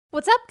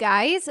What's up,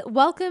 guys?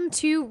 Welcome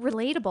to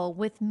Relatable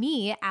with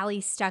me,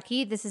 Ali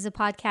Stuckey. This is a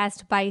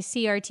podcast by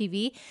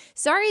CRTV.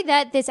 Sorry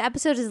that this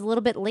episode is a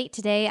little bit late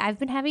today. I've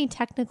been having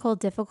technical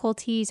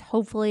difficulties.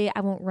 Hopefully, I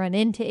won't run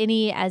into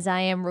any as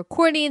I am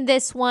recording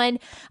this one.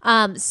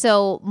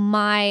 So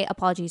my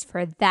apologies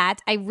for that.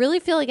 I really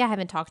feel like I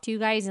haven't talked to you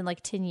guys in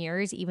like 10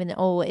 years, even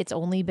though it's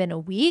only been a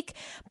week.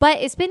 But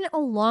it's been a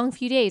long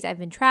few days. I've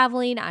been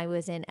traveling. I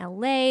was in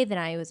LA, then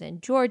I was in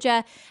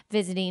Georgia,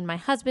 visiting my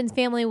husband's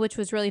family, which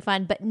was really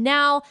fun. But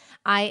now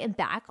I am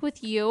back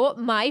with you,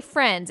 my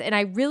friends, and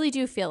I really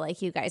do feel like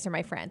you guys are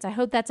my friends. I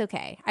hope that's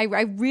okay. I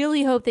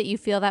really hope that you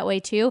feel that way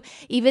too.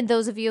 Even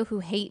those of you who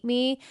hate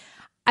me,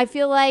 I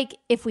feel like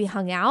if we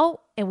hung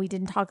out and we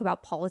didn't talk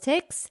about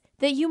politics,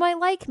 that you might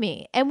like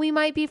me and we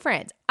might be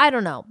friends. I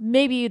don't know.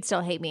 Maybe you'd still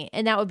hate me,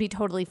 and that would be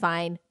totally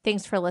fine.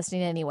 Thanks for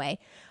listening anyway.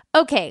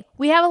 Okay,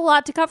 we have a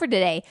lot to cover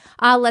today.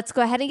 Let's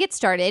go ahead and get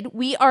started.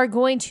 We are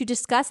going to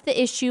discuss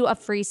the issue of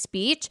free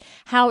speech,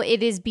 how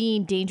it is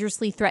being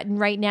dangerously threatened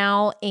right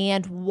now,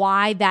 and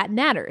why that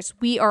matters.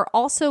 We are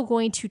also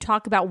going to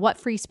talk about what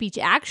free speech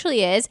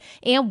actually is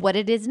and what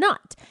it is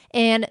not.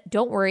 And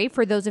don't worry,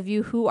 for those of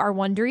you who are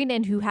wondering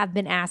and who have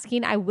been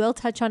asking, I will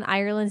touch on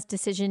Ireland's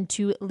decision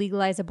to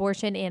legalize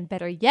abortion, and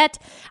better yet,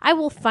 I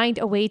will find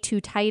a way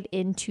to tie it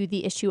into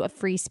the issue of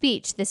free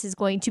speech. This is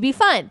going to be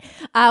fun.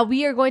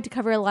 We are going to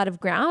cover a lot of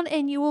ground,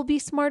 and you will be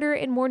smarter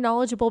and more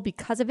knowledgeable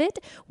because of it,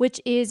 which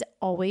is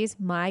always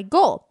my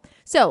goal.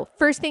 So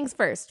first things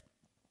first,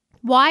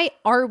 why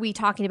are we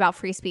talking about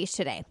free speech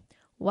today?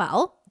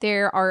 Well,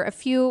 there are a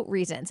few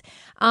reasons.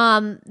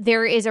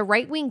 There is a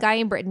right-wing guy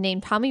in Britain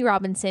named Tommy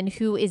Robinson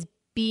who is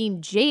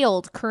being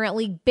jailed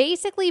currently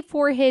basically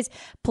for his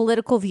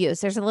political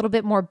views. There's a little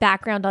bit more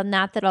background on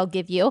that I'll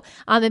give you.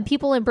 And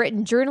people in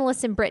Britain,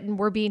 journalists in Britain,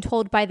 were being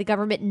told by the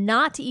government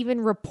not to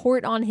even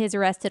report on his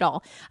arrest at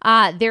all.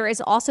 There is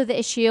also the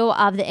issue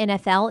of the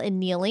NFL and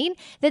kneeling.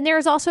 Then there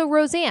is also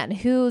Roseanne,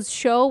 whose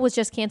show was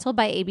just canceled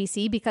by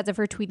ABC because of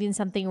her tweeting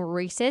something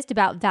racist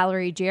about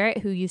Valerie Jarrett,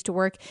 who used to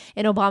work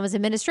in Obama's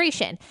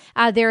administration.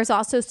 There is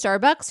also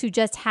Starbucks, who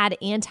just had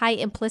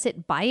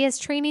anti-implicit bias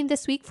training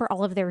this week for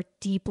all of their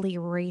deeply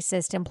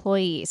racist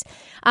employees.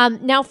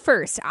 Now,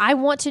 first, I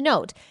want to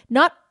note,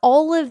 not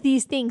all of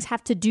these things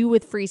have to do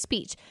with free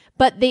speech,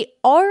 but they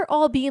are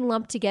all being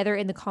lumped together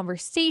in the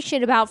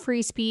conversation about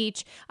free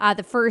speech,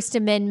 the First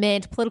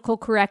Amendment, political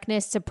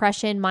correctness,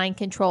 suppression, mind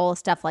control,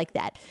 stuff like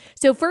that.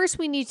 So first,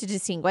 we need to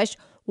distinguish,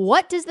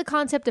 what does the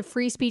concept of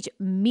free speech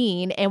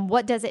mean and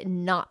what does it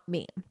not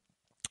mean?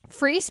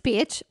 Free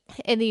speech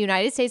in the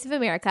United States of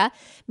America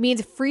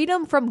means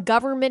freedom from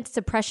government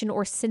suppression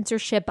or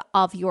censorship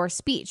of your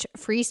speech.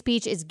 Free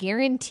speech is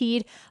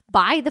guaranteed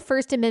by the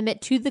First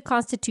Amendment to the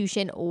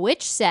Constitution,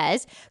 which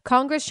says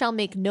Congress shall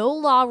make no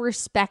law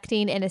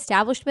respecting an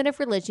establishment of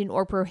religion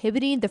or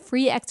prohibiting the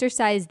free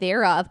exercise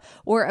thereof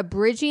or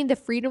abridging the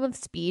freedom of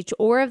speech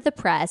or of the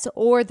press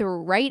or the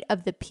right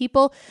of the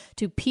people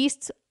to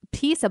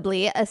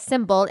peaceably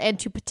assemble and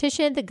to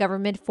petition the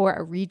government for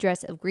a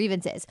redress of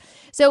grievances.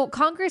 So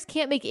Congress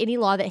can't make any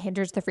law that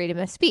hinders the freedom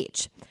of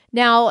speech.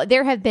 Now,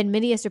 there have been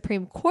many a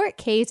Supreme Court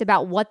case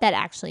about what that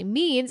actually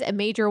means. A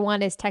major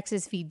one is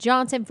Texas v.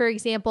 Johnson, for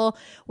example,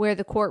 where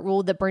the court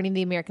ruled that burning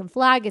the American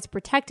flag is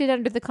protected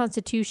under the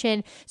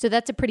Constitution. So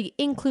that's a pretty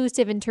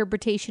inclusive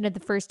interpretation of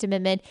the First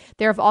Amendment.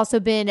 There have also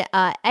been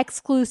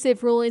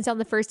exclusive rulings on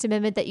the First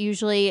Amendment that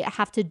usually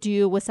have to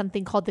do with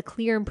something called the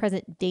clear and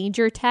present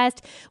danger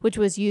test, which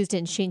was used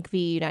in Schenck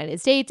v.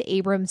 United States,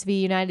 Abrams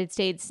v. United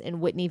States,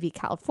 and Whitney v.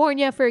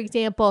 California, for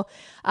example.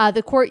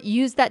 The court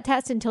used that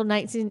test until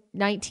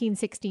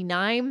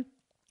 1969.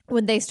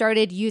 When they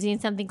started using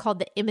something called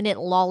the imminent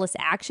lawless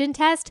action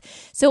test.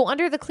 So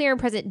under the clear and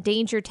present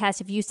danger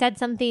test, if you said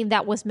something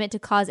that was meant to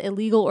cause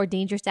illegal or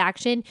dangerous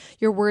action,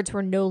 your words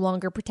were no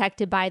longer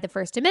protected by the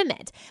First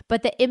Amendment.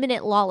 But the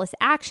imminent lawless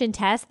action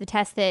test, the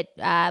test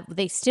that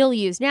they still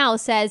use now,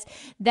 says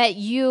that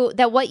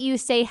what you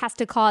say has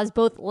to cause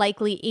both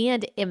likely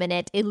and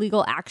imminent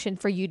illegal action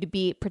for you to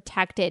be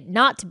protected,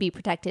 not to be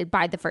protected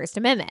by the First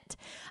Amendment.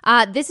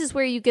 This is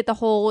where you get the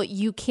whole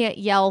you can't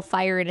yell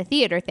fire in a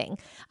theater thing.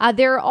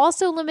 There are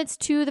also limits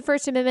to the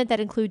First Amendment that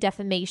include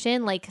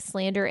defamation, like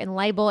slander and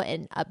libel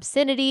and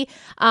obscenity.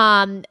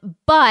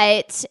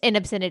 But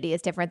obscenity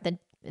is different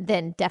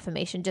than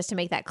defamation, just to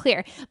make that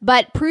clear.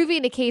 But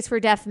proving a case for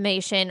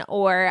defamation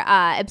or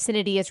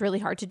obscenity is really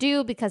hard to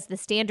do because the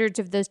standards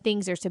of those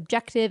things are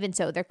subjective, and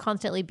so they're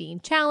constantly being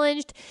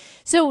challenged.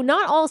 So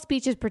not all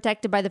speech is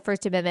protected by the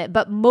First Amendment,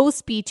 but most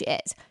speech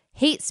is.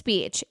 Hate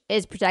speech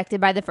is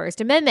protected by the First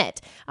Amendment.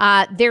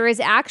 There is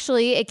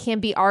actually, it can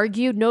be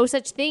argued, no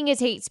such thing as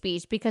hate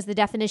speech because the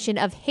definition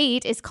of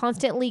hate is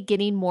constantly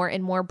getting more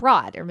and more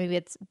broad, or maybe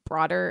it's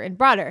broader and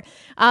broader.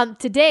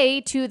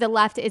 Today, to the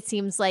left, it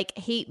seems like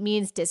hate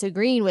means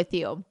disagreeing with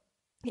you.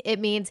 It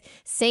means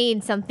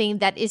saying something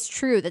that is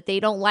true that they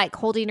don't like,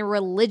 holding a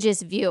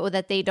religious view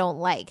that they don't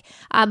like.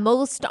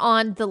 Most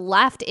on the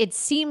left, it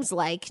seems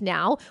like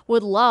now,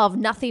 would love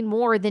nothing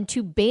more than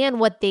to ban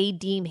what they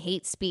deem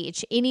hate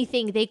speech,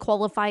 anything they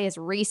qualify as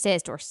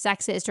racist or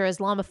sexist or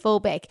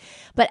Islamophobic.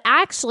 But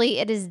actually,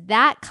 it is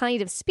that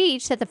kind of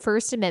speech that the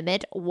First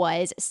Amendment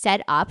was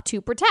set up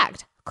to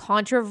protect.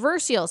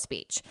 Controversial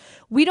speech.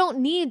 We don't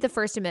need the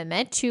First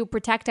Amendment to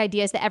protect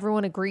ideas that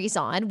everyone agrees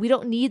on. We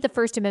don't need the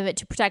First Amendment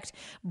to protect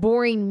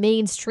boring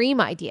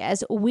mainstream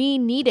ideas. We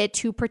need it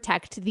to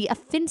protect the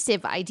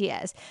offensive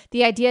ideas,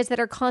 the ideas that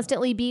are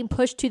constantly being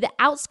pushed to the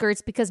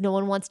outskirts because no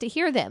one wants to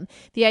hear them,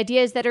 the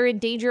ideas that are in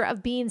danger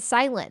of being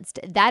silenced.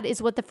 That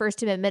is what the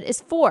First Amendment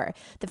is for.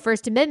 The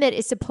First Amendment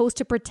is supposed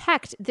to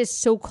protect this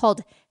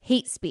so-called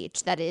hate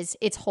speech. That is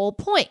its whole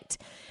point.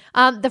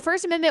 The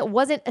First Amendment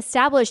wasn't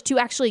established to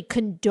actually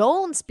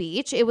condone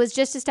speech. It was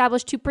just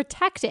established to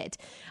protect it.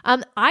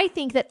 I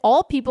think that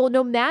all people,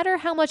 no matter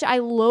how much I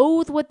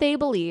loathe what they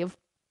believe,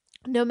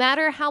 no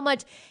matter how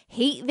much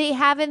hate they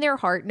have in their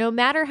heart, no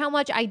matter how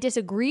much I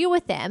disagree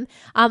with them,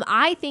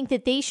 I think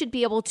that they should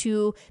be able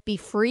to be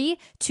free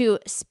to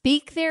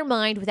speak their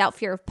mind without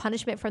fear of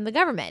punishment from the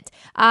government.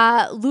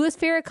 Louis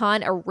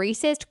Farrakhan, a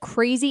racist,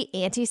 crazy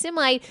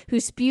anti-Semite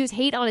who spews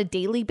hate on a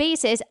daily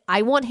basis,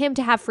 I want him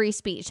to have free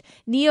speech.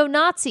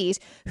 Neo-Nazis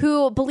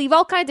who believe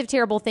all kinds of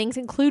terrible things,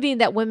 including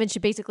that women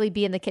should basically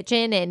be in the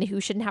kitchen and who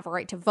shouldn't have a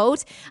right to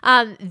vote,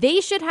 they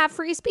should have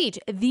free speech.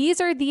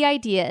 These are the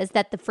ideas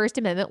that the First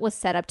Amendment was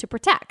set up to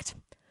protect.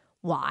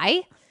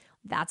 Why?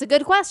 That's a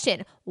good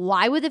question.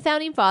 Why would the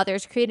founding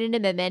fathers create an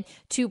amendment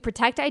to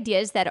protect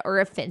ideas that are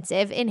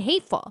offensive and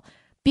hateful?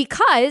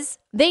 Because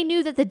they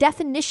knew that the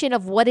definition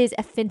of what is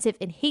offensive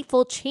and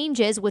hateful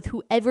changes with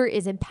whoever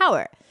is in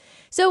power.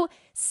 So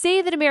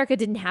say that America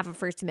didn't have a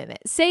First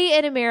Amendment. Say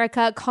in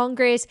America,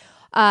 Congress,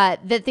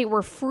 that they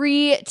were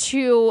free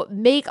to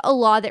make a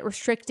law that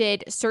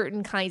restricted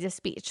certain kinds of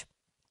speech.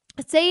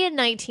 Say in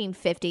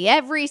 1950,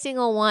 every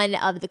single one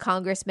of the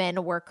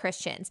congressmen were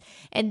Christians,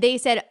 and they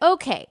said,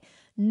 okay,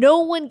 no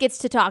one gets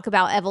to talk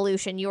about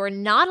evolution. You are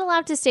not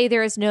allowed to say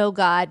there is no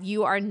God.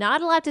 You are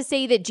not allowed to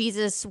say that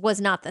Jesus was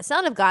not the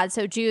Son of God.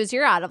 So Jews,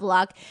 you're out of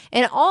luck.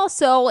 And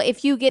also,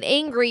 if you get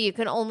angry, you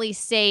can only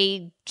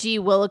say gee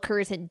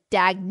willikers and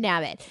dag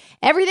nabbit.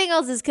 Everything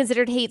else is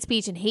considered hate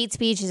speech, and hate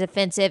speech is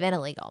offensive and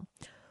illegal.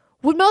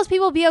 Would most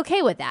people be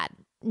okay with that?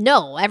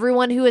 No,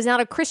 everyone who is not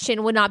a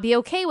Christian would not be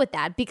okay with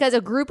that, because a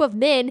group of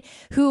men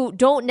who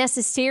doesn't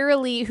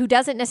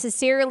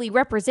necessarily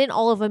represent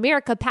all of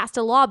America passed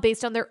a law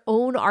based on their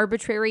own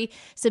arbitrary,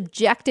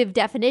 subjective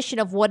definition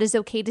of what is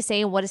okay to say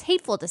and what is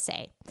hateful to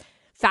say.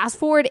 Fast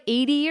forward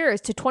 80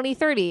 years to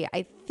 2030.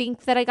 I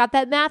think that I got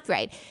that math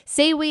right.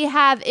 Say we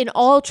have an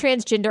all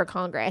transgender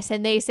Congress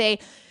and they say,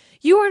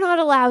 you are not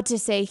allowed to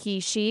say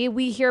he, she.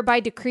 We hereby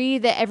decree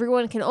that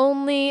everyone can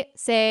only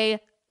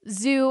say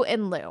zoo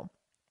and lou.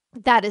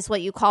 That is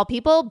what you call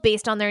people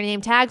based on their name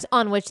tags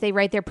on which they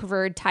write their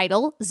preferred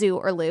title, Zoo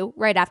or Lou,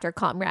 right after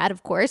comrade,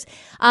 of course.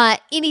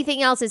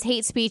 Anything else is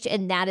hate speech,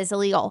 and that is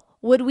illegal.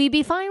 Would we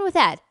be fine with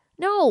that?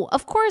 No,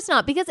 of course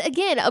not. Because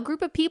again, a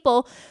group of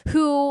people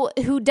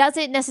who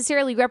doesn't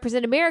necessarily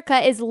represent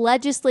America is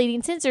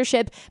legislating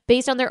censorship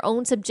based on their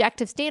own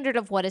subjective standard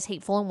of what is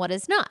hateful and what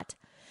is not.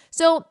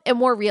 So in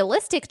more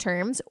realistic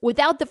terms,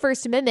 without the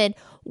First Amendment,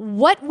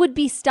 what would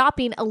be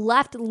stopping a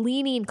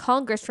left-leaning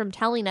Congress from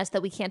telling us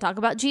that we can't talk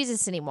about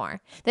Jesus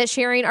anymore? That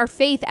sharing our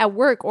faith at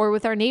work or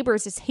with our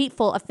neighbors is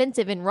hateful,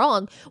 offensive, and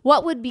wrong?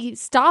 What would be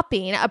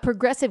stopping a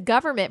progressive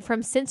government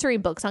from censoring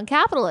books on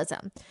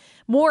capitalism?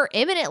 More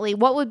imminently,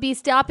 what would be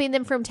stopping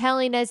them from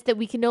telling us that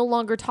we can no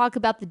longer talk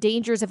about the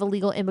dangers of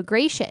illegal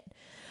immigration?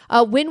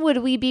 When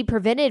would we be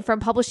prevented from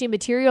publishing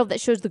material that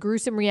shows the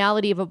gruesome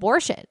reality of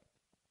abortion?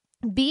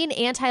 Being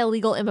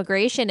anti-illegal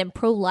immigration and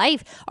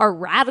pro-life are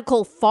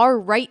radical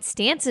far-right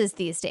stances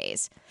these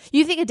days.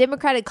 You think a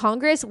Democratic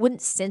Congress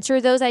wouldn't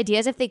censor those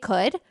ideas if they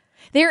could?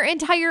 Their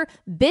entire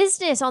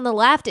business on the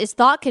left is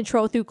thought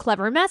control through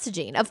clever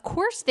messaging. Of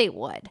course they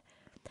would.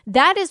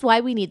 That is why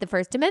we need the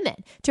First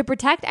Amendment, to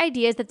protect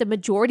ideas that the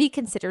majority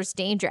considers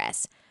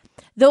dangerous.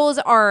 Those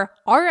are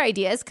our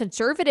ideas,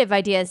 conservative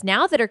ideas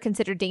now that are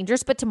considered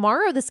dangerous, but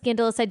tomorrow the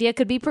scandalous idea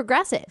could be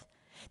progressive.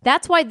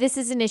 That's why this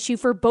is an issue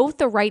for both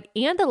the right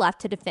and the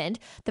left to defend.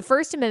 The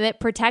First Amendment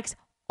protects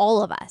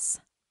all of us.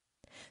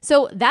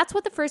 So that's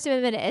what the First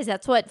Amendment is.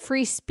 That's what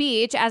free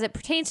speech as it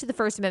pertains to the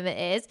First Amendment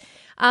is.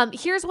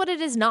 Here's what it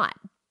is not.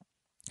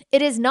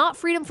 It is not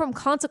freedom from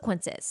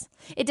consequences.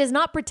 It does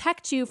not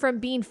protect you from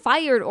being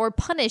fired or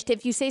punished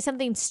if you say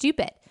something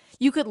stupid.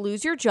 You could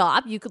lose your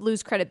job. You could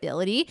lose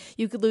credibility.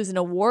 You could lose an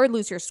award,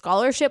 lose your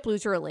scholarship,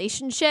 lose your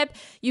relationship.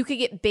 You could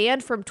get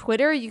banned from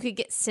Twitter. You could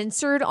get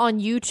censored on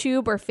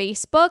YouTube or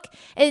Facebook.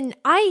 And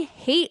I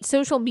hate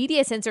social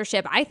media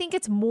censorship. I think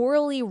it's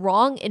morally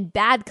wrong and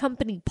bad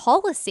company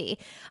policy.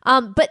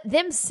 But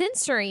them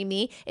censoring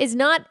me is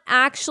not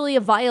actually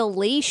a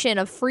violation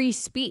of free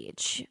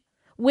speech.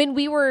 When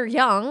we were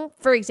young,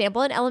 for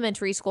example, in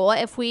elementary school,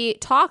 if we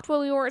talked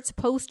when we weren't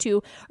supposed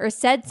to or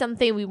said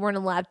something we weren't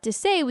allowed to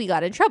say, we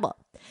got in trouble.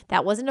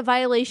 That wasn't a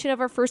violation of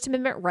our First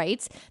Amendment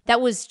rights.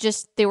 That was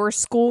just, they were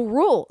school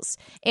rules.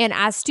 And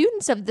as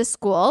students of the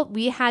school,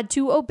 we had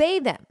to obey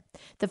them.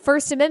 The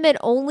First Amendment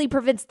only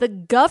prevents the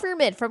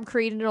government from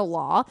creating a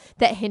law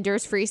that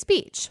hinders free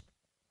speech.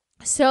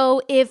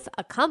 So if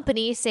a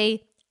company,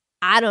 say,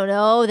 I don't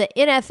know, the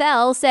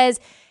NFL says,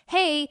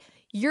 hey,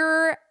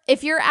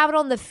 if you're out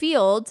on the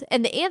field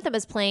and the anthem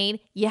is playing,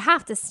 you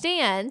have to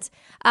stand.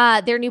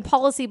 Their new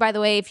policy, by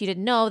the way, if you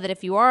didn't know, that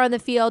if you are on the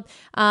field,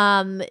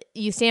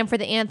 you stand for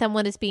the anthem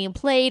when it's being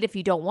played. If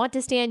you don't want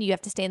to stand, you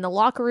have to stay in the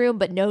locker room,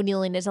 but no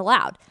kneeling is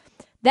allowed.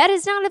 That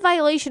is not a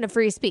violation of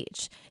free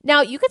speech.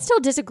 Now, you can still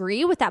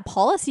disagree with that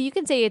policy. You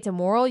can say it's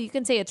immoral. You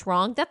can say it's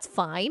wrong. That's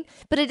fine.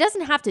 But it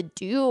doesn't have to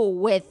do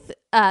with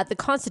the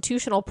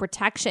constitutional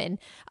protection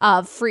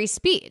of free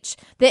speech.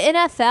 The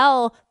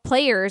NFL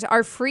players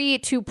are free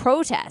to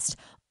protest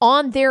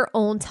on their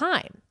own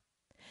time.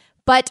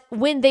 But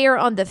when they are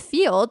on the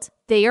field,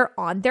 they are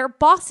on their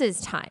boss's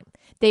time.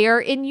 They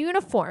are in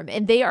uniform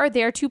and they are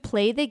there to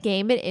play the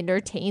game and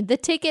entertain the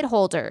ticket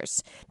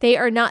holders. They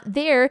are not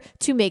there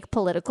to make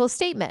political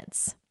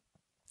statements.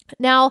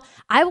 Now,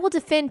 I will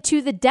defend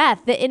to the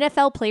death the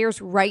NFL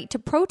players' right to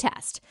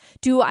protest.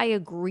 Do I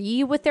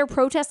agree with their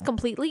protest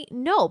completely?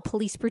 No.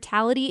 Police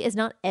brutality is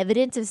not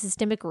evidence of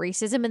systemic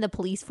racism in the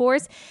police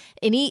force.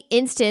 Any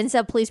instance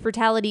of police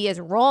brutality is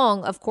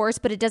wrong, of course,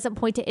 but it doesn't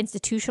point to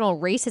institutional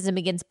racism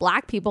against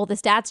Black people. The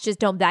stats just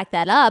don't back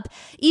that up.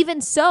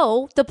 Even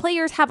so, the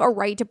players have a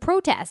right to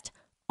protest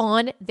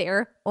on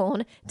their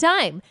own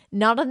time,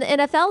 not on the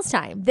NFL's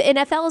time. The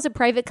NFL is a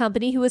private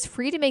company who is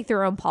free to make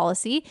their own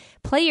policy.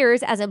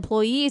 Players, as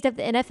employees of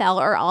the NFL,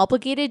 are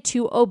obligated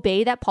to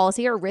obey that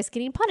policy or risk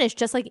getting punished,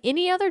 just like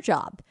any other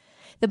job.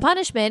 The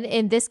punishment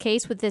in this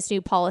case with this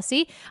new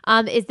policy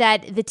is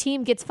that the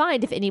team gets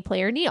fined if any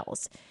player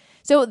kneels.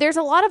 So there's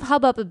a lot of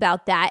hubbub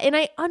about that, and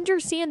I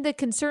understand the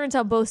concerns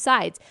on both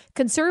sides.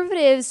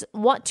 Conservatives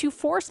want to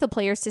force the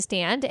players to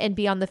stand and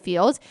be on the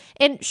field,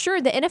 and sure,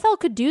 the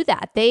NFL could do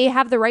that. They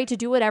have the right to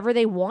do whatever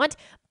they want,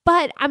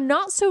 but I'm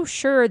not so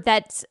sure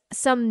that's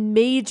some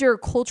major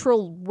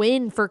cultural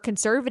win for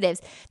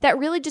conservatives. That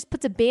really just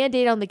puts a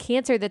Band-Aid on the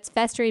cancer that's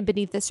festering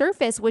beneath the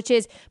surface, which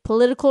is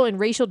political and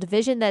racial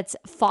division that's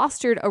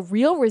fostered a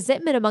real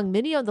resentment among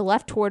many on the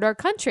left toward our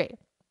country.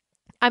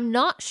 I'm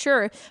not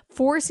sure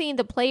forcing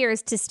the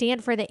players to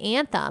stand for the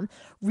anthem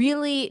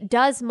really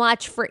does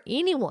much for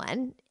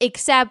anyone,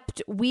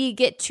 except we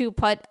get to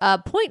put a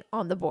point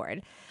on the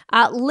board.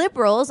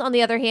 Liberals, on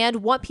the other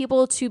hand, want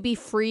people to be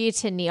free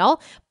to kneel,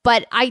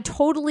 but I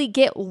totally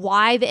get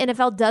why the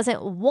NFL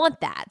doesn't want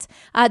that.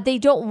 They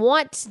don't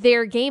want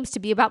their games to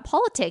be about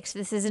politics.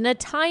 This isn't a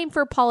time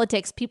for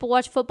politics. People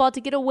watch football to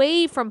get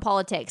away from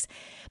politics.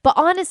 But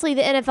honestly,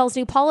 the NFL's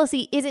new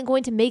policy isn't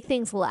going to make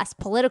things less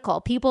political.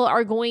 People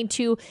are going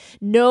to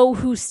know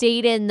who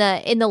stayed in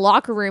the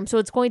locker room, so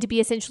it's going to be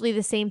essentially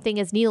the same thing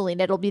as kneeling.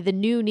 It'll be the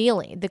new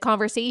kneeling. The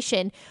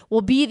conversation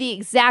will be the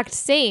exact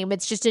same.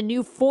 It's just a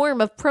new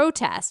form of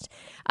protest.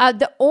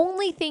 The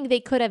only thing they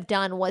could have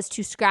done was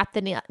to scrap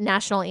the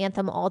national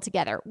anthem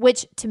altogether,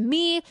 which to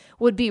me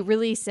would be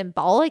really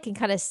symbolic and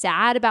kind of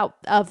sad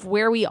of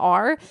where we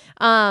are.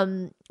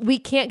 We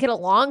can't get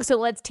along, so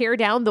let's tear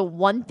down the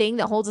one thing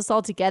that holds us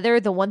all together,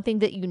 the one thing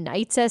that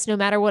unites us, no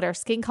matter what our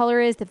skin color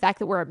is, the fact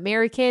that we're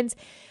Americans.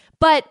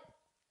 But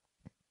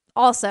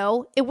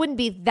also, it wouldn't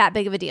be that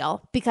big of a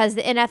deal because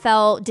the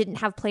NFL didn't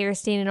have players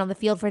standing on the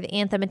field for the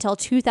anthem until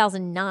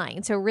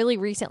 2009, so really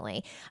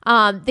recently.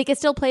 They could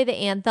still play the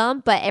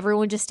anthem, but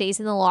everyone just stays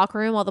in the locker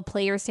room while the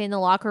players stay in the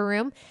locker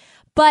room.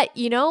 But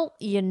you know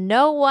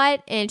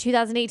what? In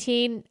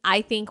 2018,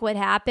 I think what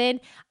happened,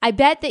 I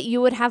bet that you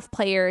would have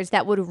players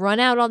that would run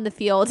out on the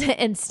field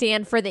and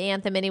stand for the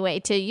anthem anyway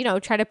to,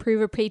 try to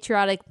prove a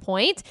patriotic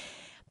point.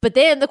 But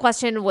then the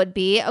question would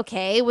be,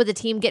 okay, would the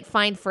team get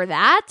fined for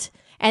that?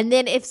 And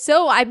then if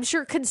so, I'm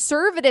sure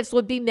conservatives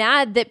would be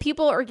mad that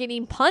people are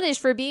getting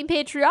punished for being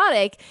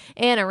patriotic.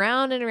 And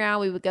around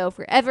we would go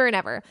forever and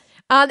ever.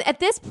 At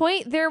this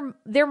point,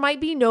 there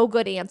might be no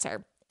good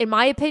answer. In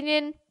my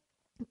opinion,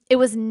 it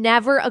was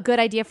never a good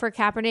idea for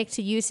Kaepernick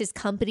to use his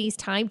company's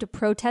time to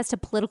protest a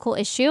political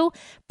issue.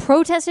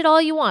 Protest it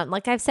all you want,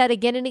 like I've said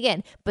again and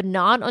again, but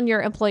not on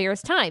your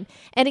employer's time.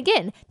 And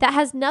again, that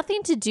has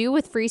nothing to do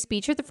with free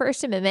speech or the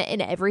First Amendment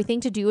and everything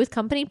to do with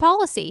company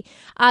policy.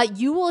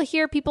 You will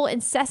hear people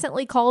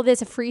incessantly call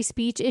this a free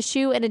speech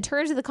issue, and in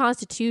terms of the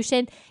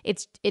Constitution,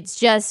 it's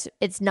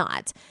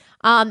not.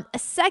 A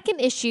second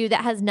issue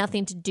that has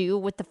nothing to do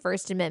with the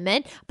First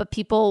Amendment, but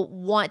people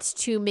want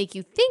to make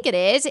you think it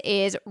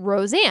is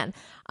Roseanne.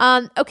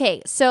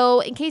 Okay,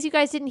 so in case you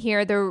guys didn't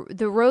hear,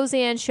 the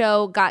Roseanne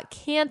show got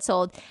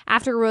canceled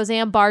after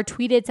Roseanne Barr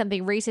tweeted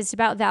something racist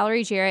about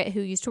Valerie Jarrett,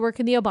 who used to work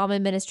in the Obama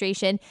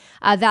administration.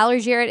 Valerie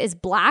Jarrett is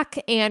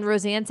Black, and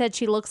Roseanne said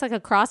she looks like a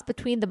cross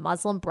between the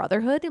Muslim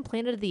Brotherhood and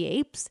Planet of the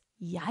Apes.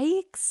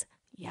 Yikes.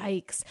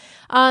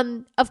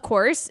 Of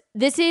course,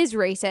 this is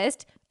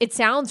racist. it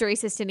sounds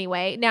racist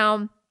anyway.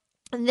 Now,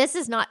 and this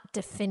is not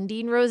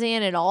defending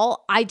Roseanne at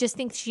all. I just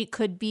think she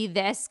could be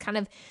this kind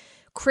of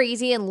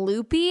crazy and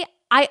loopy.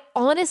 I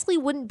honestly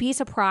wouldn't be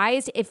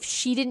surprised if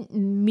she didn't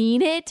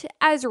mean it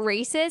as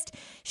racist.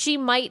 She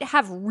might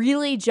have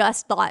really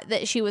just thought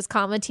that she was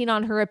commenting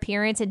on her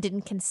appearance and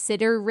didn't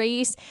consider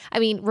race. I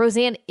mean,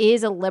 Roseanne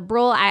is a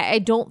liberal. I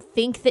don't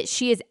think that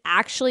she is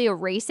actually a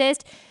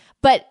racist.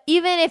 But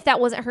even if that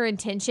wasn't her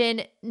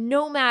intention,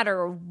 no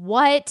matter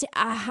what,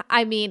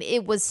 I mean,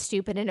 it was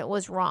stupid and it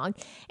was wrong.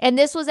 And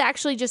this was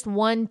actually just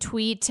one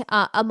tweet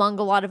among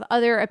a lot of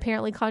other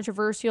apparently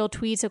controversial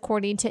tweets,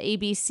 according to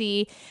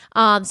ABC.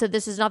 So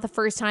this is not the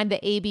first time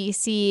that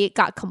ABC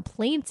got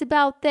complaints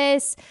about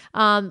this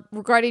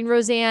regarding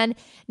Roseanne.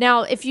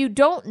 Now, if you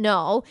don't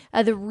know,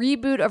 the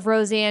reboot of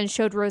Roseanne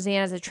showed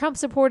Roseanne as a Trump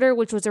supporter,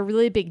 which was a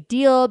really big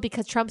deal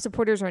because Trump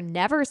supporters were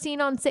never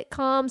seen on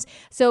sitcoms.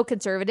 So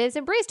conservatives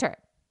embraced her.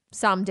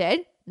 Some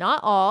did,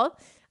 not all,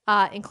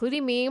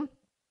 including me.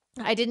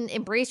 I didn't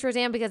embrace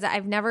Roseanne because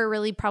I've never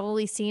really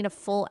probably seen a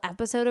full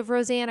episode of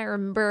Roseanne. I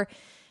remember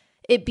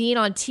it being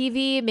on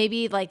TV,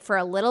 maybe like for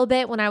a little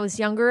bit when I was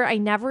younger. I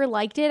never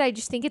liked it. I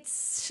just think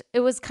it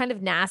was kind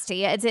of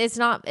nasty. It's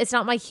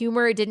not my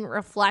humor. It didn't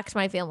reflect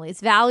my family's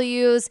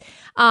values.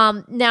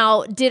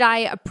 Now, did I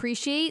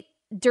appreciate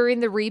during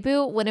the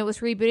reboot, when it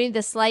was rebooting,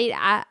 the slight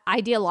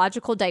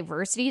ideological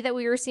diversity that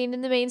we were seeing in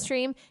the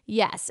mainstream?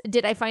 Yes.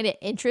 Did I find it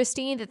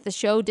interesting that the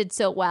show did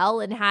so well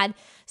and had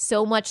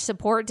so much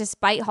support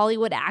despite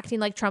Hollywood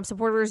acting like Trump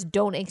supporters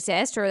don't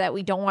exist or that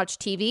we don't watch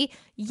TV?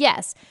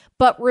 Yes.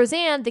 But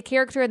Roseanne, the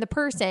character and the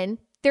person,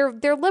 they're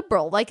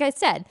liberal, like I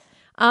said.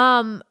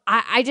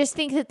 I just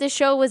think that the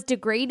show was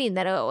degrading,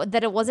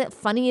 that it wasn't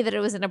funny, that it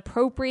was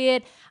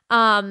inappropriate.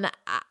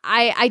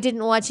 I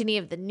didn't watch any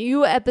of the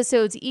new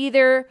episodes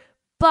either.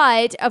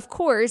 But of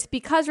course,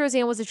 because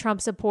Roseanne was a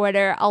Trump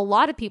supporter, a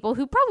lot of people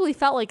who probably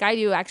felt like I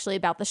do actually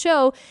about the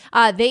show,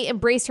 they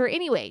embraced her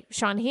anyway.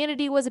 Sean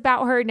Hannity was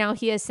about her. Now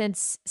he has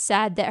since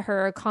said that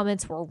her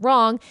comments were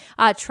wrong.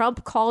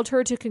 Trump called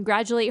her to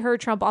congratulate her.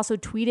 Trump also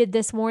tweeted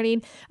this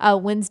morning,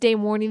 Wednesday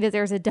morning, that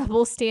there's a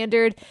double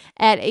standard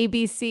at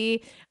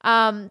ABC.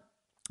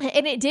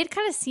 And it did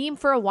kind of seem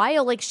for a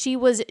while like she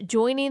was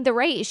joining the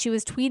right. She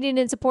was tweeting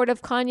in support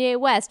of Kanye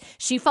West.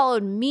 She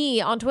followed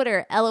me on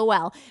Twitter,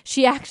 LOL.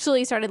 She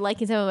actually started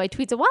liking some of my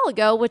tweets a while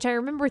ago, which I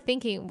remember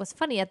thinking was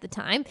funny at the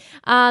time.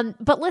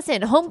 But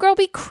listen, homegirl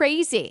be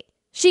crazy.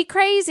 She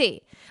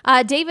crazy.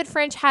 David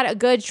French had a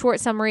good short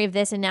summary of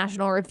this in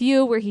National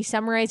Review where he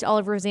summarized all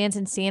of Roseanne's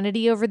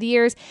insanity over the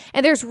years.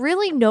 And there's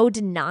really no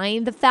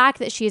denying the fact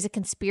that she is a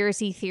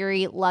conspiracy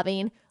theory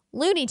loving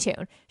Looney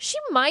Tune. She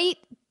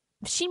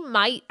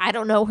might, I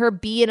don't know her,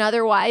 be an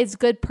otherwise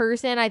good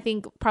person. I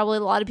think probably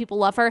a lot of people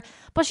love her,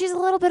 but she's a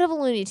little bit of a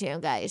Looney Tune,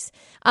 guys.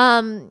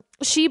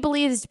 She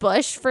believes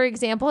Bush, for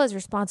example, is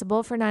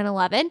responsible for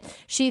 9/11.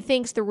 She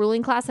thinks the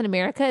ruling class in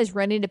America is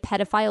running a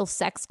pedophile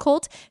sex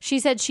cult.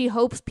 She said she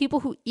hopes people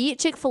who eat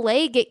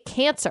Chick-fil-A get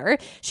cancer.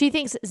 She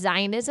thinks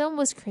Zionism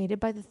was created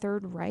by the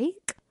Third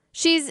Reich.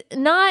 She's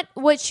not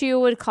what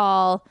you would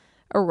call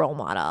a role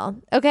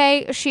model.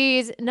 Okay.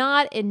 She's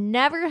not and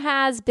never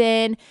has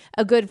been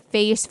a good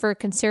face for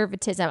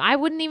conservatism. I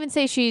wouldn't even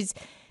say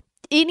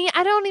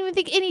I don't even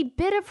think any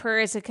bit of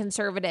her is a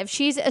conservative.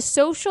 She's a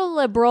social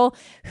liberal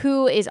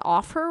who is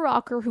off her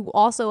rocker, who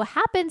also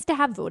happens to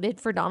have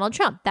voted for Donald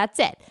Trump. That's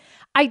it.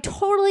 I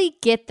totally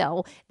get,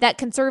 though, that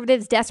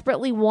conservatives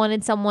desperately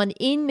wanted someone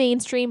in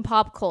mainstream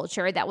pop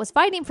culture that was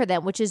fighting for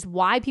them, which is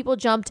why people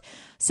jumped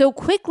so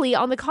quickly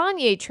on the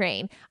Kanye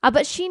train.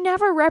 But she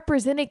never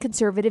represented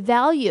conservative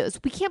values.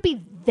 We can't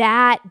be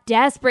that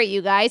desperate,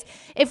 you guys.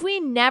 If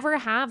we never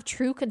have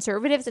true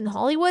conservatives in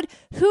Hollywood,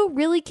 who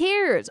really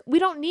cares? We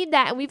don't need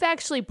that. And we've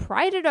actually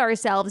prided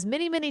ourselves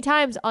many, many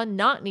times on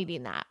not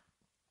needing that.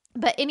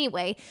 But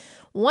anyway,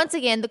 once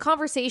again, the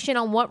conversation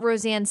on what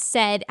Roseanne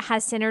said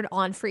has centered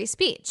on free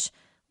speech.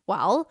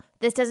 Well,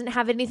 this doesn't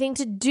have anything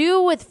to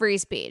do with free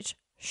speech.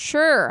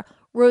 Sure,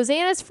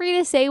 Roseanne is free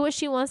to say what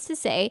she wants to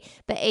say,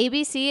 but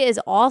ABC is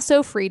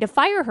also free to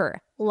fire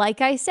her.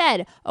 Like I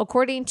said,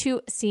 according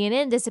to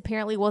CNN, this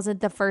apparently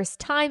wasn't the first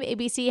time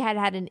ABC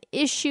had an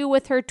issue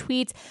with her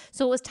tweets,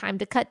 so it was time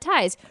to cut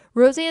ties.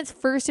 Roseanne's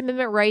First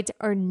Amendment rights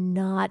are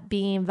not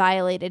being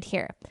violated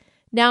here.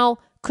 Now,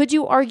 could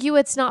you argue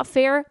it's not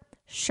fair?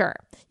 Sure.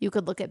 You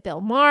could look at Bill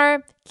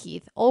Maher,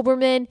 Keith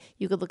Olbermann.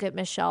 You could look at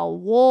Michelle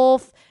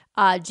Wolf,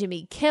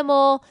 Jimmy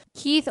Kimmel.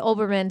 Keith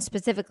Olbermann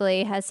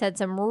specifically has said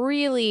some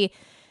really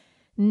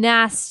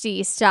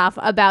nasty stuff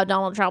about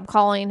Donald Trump,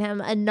 calling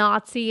him a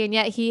Nazi, and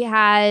yet he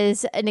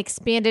has an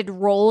expanded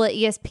role at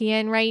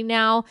ESPN right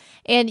now.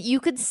 And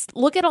you could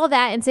look at all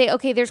that and say,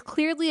 okay, there's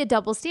clearly a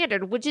double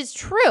standard, which is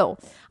true.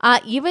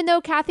 Even though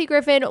Kathy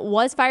Griffin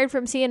was fired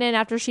from CNN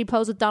after she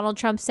posed with Donald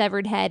Trump's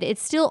severed head,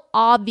 it's still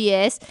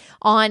obvious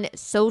on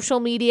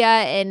social media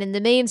and in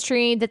the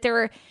mainstream that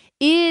there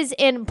is,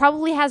 and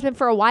probably has been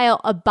for a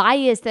while, a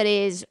bias that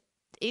is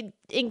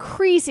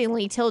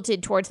increasingly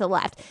tilted towards the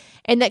left,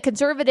 and that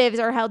conservatives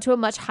are held to a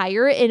much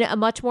higher and a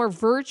much more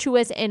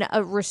virtuous and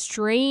a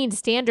restrained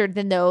standard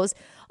than those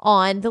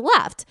on the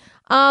left.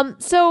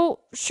 So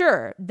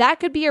sure, that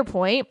could be your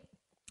point.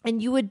 And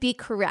you would be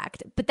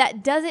correct. But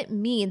that doesn't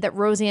mean that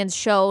Roseanne's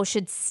show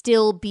should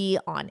still be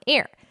on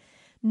air.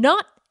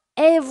 Not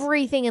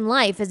everything in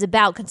life is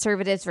about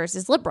conservatives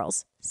versus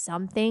liberals.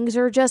 Some things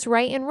are just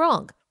right and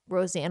wrong.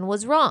 Roseanne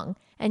was wrong.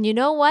 And you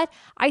know what?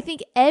 I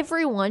think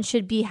everyone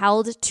should be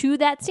held to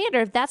that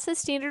standard. If that's the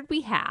standard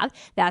we have,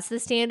 that's the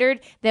standard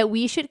that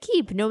we should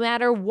keep, no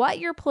matter what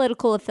your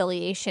political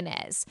affiliation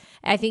is.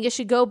 I think it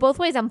should go both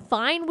ways. I'm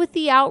fine with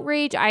the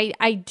outrage.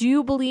 I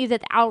do believe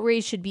that the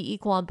outrage should be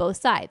equal on both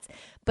sides.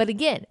 But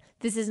again,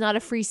 this is not a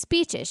free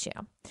speech issue.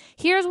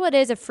 Here's what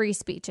is a free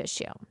speech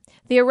issue.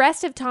 The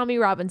arrest of Tommy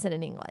Robinson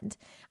in England.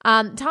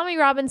 Tommy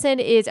Robinson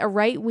is a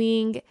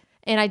right-wing,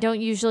 and I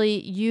don't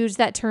usually use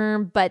that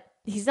term, but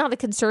he's not a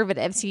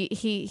conservative.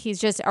 He's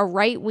just a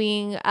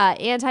right-wing,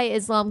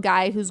 anti-Islam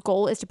guy whose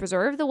goal is to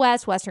preserve the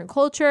West, Western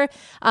culture,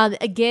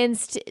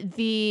 against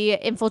the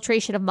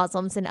infiltration of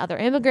Muslims and other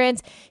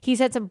immigrants. He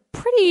said some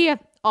pretty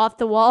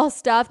off-the-wall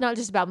stuff, not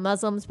just about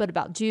Muslims, but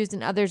about Jews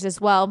and others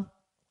as well.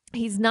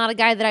 He's not a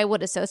guy that I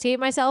would associate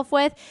myself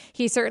with.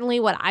 He's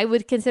certainly what I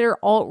would consider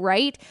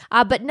alt-right,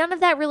 but none of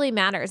that really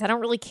matters. I don't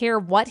really care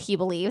what he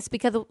believes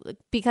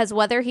because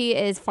whether he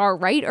is far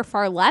right or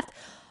far left,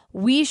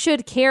 we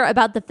should care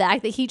about the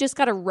fact that he just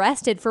got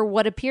arrested for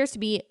what appears to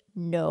be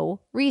no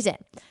reason.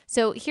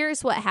 So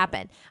here's what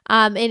happened.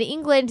 In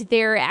England,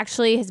 there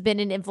actually has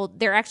been an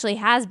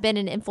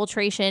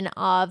infiltration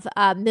of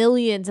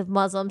millions of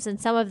Muslims,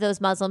 and some of those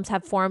Muslims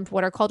have formed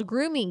what are called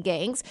grooming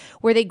gangs,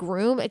 where they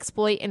groom,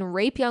 exploit, and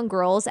rape young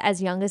girls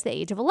as young as the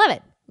age of 11.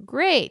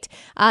 Great.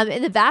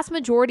 In the vast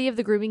majority of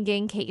the grooming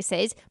gang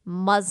cases,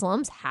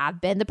 Muslims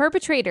have been the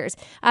perpetrators.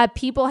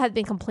 People have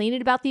been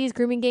complaining about these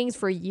grooming gangs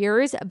for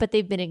years, but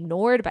they've been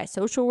ignored by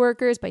social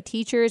workers, by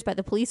teachers, by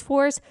the police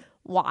force.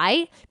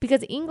 Why?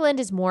 Because England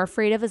is more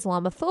afraid of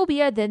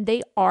Islamophobia than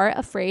they are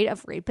afraid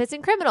of rapists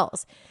and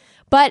criminals.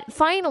 But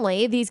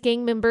finally, these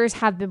gang members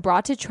have been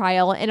brought to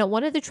trial, and at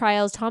one of the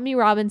trials, Tommy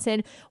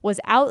Robinson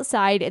was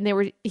outside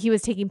and he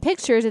was taking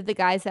pictures of the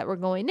guys that were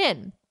going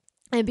in.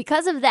 And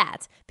because of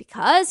that,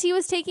 because he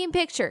was taking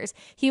pictures,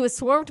 he was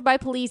swarmed by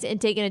police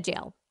and taken to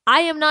jail.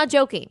 I am not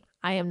joking.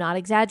 I am not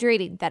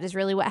exaggerating. That is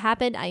really what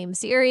happened. I am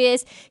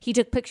serious. He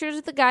took pictures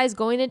of the guys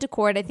going into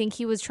court. I think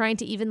he was trying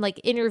to even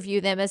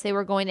interview them as they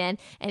were going in,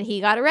 and he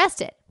got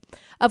arrested.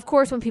 Of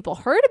course, when people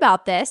heard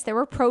about this, there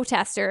were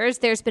protesters.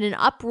 There's been an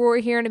uproar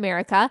here in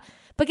America.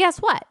 But guess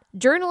what?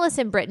 Journalists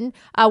in Britain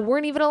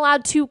weren't even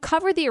allowed to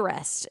cover the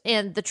arrest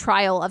and the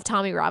trial of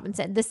Tommy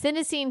Robinson. The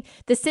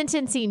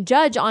sentencing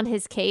judge on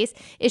his case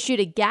issued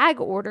a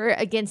gag order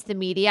against the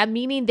media,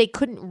 meaning they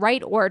couldn't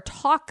write or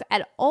talk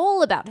at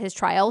all about his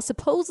trial,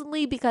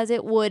 supposedly because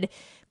it would,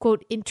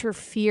 quote,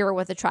 interfere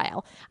with the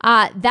trial.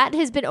 That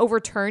has been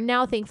overturned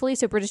now, thankfully,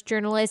 so British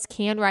journalists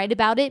can write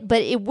about it,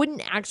 but it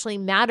wouldn't actually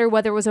matter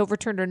whether it was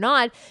overturned or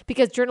not,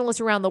 because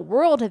journalists around the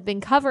world have been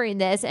covering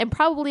this and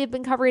probably have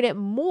been covering it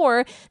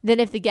more than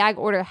if the gag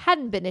order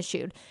hadn't been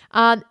issued.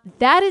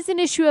 That is an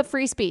issue of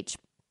free speech.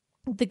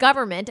 The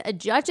government, a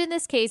judge in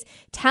this case,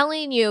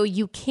 telling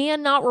you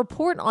cannot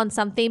report on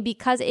something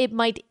because it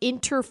might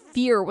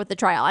interfere with the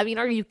trial. I mean,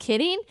 are you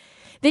kidding?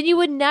 Then you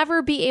would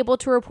never be able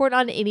to report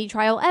on any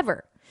trial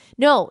ever.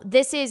 No,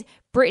 this is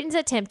Britain's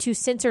attempt to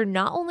censor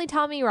not only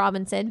Tommy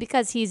Robinson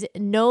because he's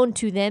known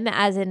to them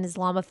as an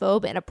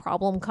Islamophobe and a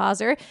problem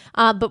causer,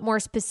 but more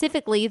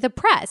specifically, the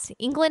press.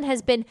 England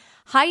has been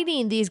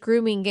hiding these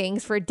grooming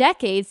gangs for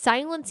decades,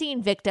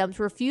 silencing victims,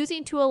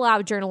 refusing to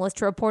allow journalists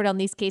to report on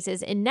these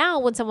cases. And now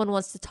when someone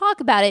wants to talk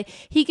about it,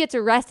 he gets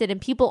arrested and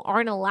people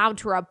aren't allowed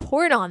to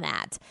report on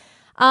that.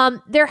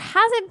 There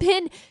hasn't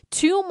been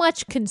too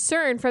much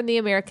concern from the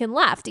American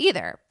left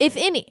either, if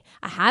any.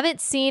 I haven't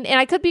seen, and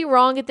I could be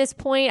wrong at this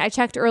point. I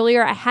checked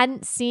earlier. I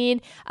hadn't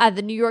seen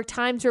the New York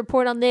Times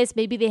report on this.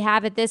 Maybe they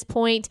have at this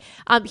point.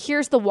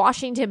 Here's the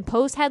Washington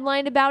Post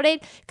headline about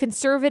it.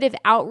 Conservative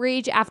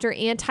outrage after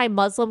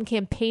anti-Muslim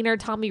campaigner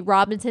Tommy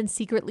Robinson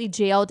secretly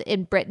jailed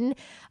in Britain.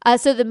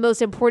 So the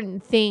most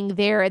important thing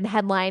there in the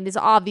headline is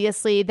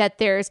obviously that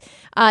there's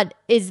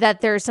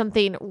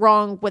something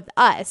wrong with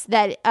us,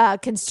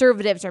 that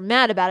conservatives are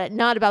mad about it,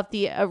 not about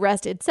the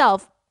arrest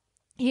itself.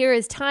 Here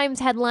is Times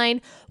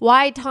headline,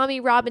 Why Tommy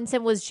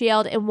Robinson Was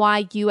Jailed and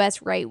Why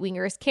U.S.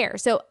 Right-Wingers Care.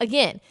 So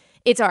again,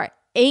 it's our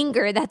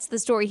anger that's the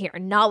story here,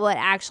 not what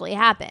actually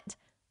happened.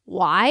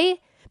 Why?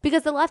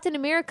 Because the left in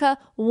America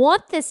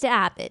want this to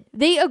happen.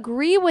 They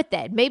agree with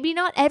it. Maybe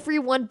not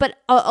everyone, but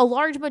a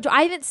large majority.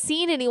 I haven't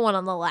seen anyone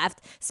on the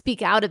left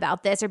speak out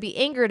about this or be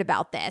angered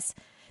about this.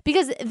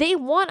 because they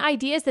want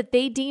ideas that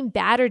they deem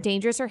bad or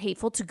dangerous or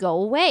hateful to go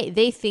away.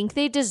 They think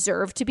they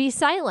deserve to be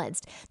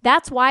silenced.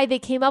 That's why they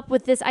came up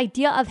with this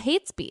idea of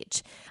hate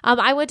speech.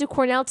 I went to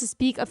Cornell to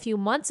speak a few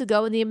months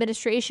ago, and the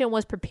administration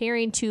was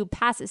preparing to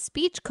pass a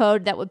speech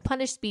code that would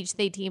punish speech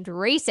they deemed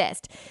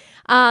racist.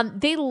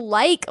 They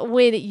like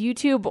when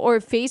YouTube or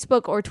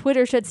Facebook or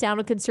Twitter shuts down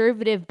a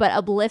conservative but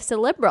uplifts a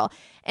liberal.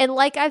 And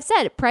like I've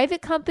said,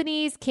 private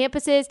companies,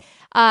 campuses,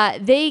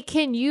 they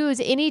can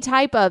use any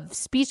type of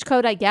speech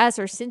code, I guess,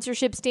 or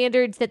censorship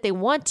standards that they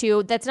want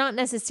to. That's not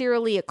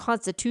necessarily a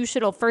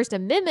constitutional First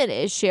Amendment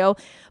issue,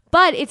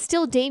 but it's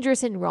still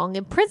dangerous and wrong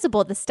in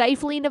principle, the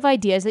stifling of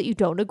ideas that you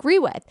don't agree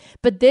with.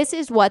 But this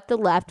is what the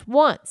left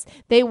wants.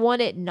 They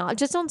want it not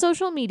just on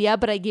social media,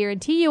 but I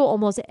guarantee you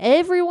almost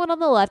everyone on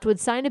the left would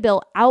sign a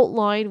bill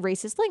outlawing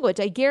racist language.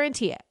 I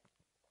guarantee it.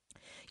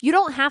 You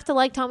don't have to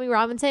like Tommy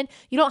Robinson.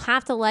 You don't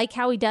have to like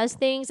how he does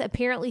things.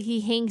 Apparently,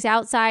 he hangs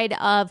outside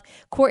of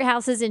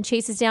courthouses and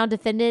chases down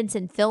defendants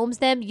and films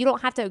them. You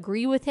don't have to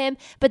agree with him,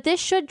 but this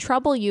should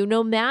trouble you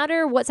no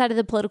matter what side of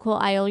the political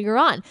aisle you're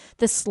on.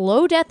 The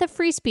slow death of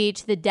free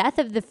speech, the death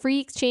of the free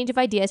exchange of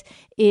ideas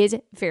is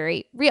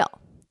very real.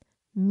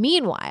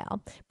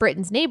 Meanwhile,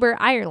 Britain's neighbor,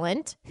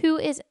 Ireland, who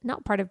is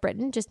not part of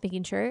Britain, just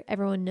making sure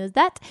everyone knows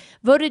that,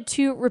 voted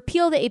to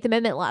repeal the Eighth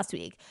Amendment last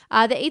week.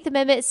 The Eighth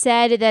Amendment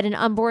said that an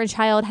unborn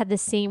child had the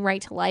same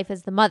right to life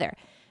as the mother.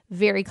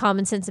 Very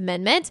common sense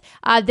amendment.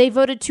 They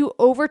voted to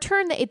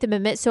overturn the Eighth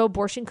Amendment so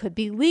abortion could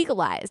be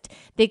legalized.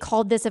 They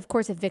called this, of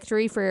course, a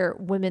victory for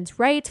women's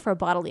rights, for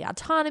bodily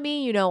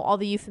autonomy, you know, all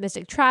the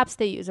euphemistic traps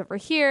they use over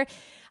here.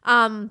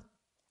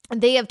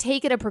 They have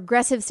taken a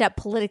progressive step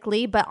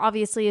politically, but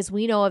obviously, as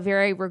we know, a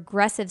very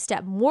regressive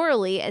step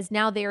morally, as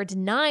now they are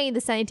denying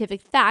the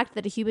scientific fact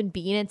that a human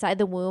being inside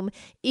the womb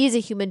is a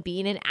human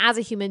being, and as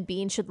a human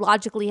being should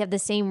logically have the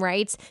same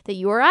rights that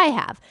you or I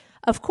have.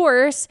 Of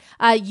course,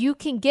 you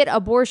can get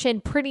abortion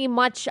pretty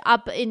much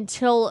up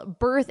until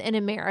birth in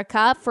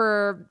America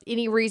for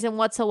any reason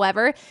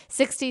whatsoever.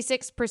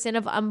 66%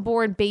 of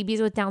unborn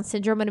babies with Down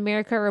syndrome in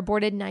America are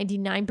aborted,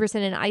 99%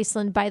 in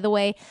Iceland, by the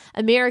way.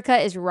 America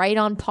is right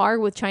on par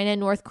with China and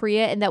North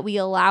Korea in that we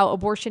allow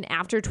abortion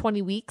after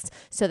 20 weeks,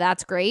 so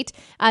that's great.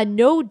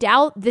 No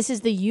doubt this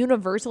is the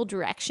universal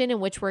direction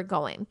in which we're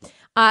going.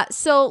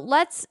 So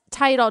let's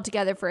tie it all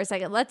together for a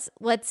second.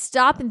 Let's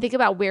stop and think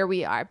about where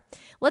we are.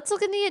 Let's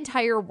look in the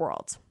entire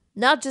world,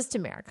 not just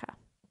America.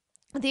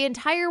 The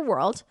entire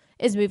world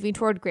is moving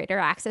toward greater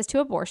access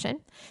to abortion.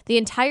 The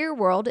entire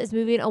world is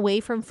moving away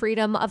from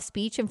freedom of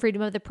speech and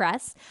freedom of the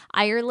press.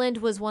 Ireland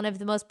was one of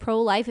the most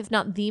pro-life, if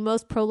not the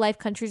most pro-life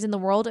countries in the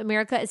world.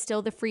 America is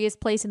still the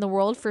freest place in the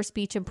world for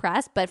speech and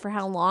press, but for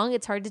how long,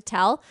 it's hard to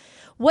tell.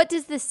 What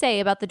does this say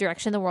about the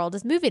direction the world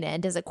is moving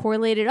in? Does it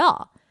correlate at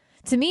all?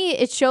 To me,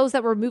 it shows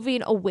that we're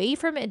moving away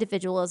from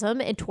individualism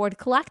and toward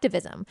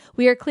collectivism.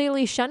 We are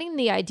clearly shunning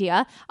the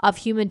idea of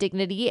human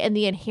dignity and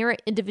the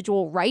inherent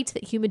individual rights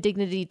that human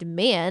dignity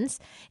demands,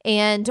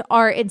 and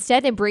are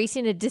instead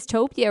embracing a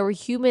dystopia where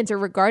humans are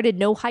regarded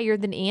no higher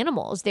than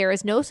animals. There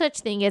is no such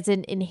thing as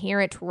an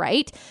inherent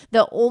right.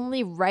 The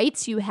only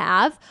rights you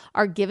have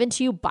are given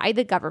to you by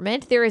the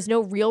government. There is no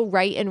real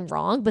right and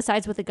wrong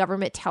besides what the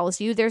government tells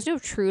you. There's no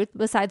truth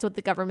besides what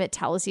the government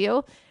tells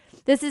you.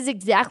 This is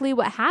exactly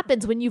what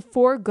happens when you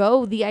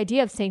forego the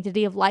idea of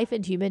sanctity of life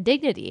and human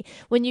dignity.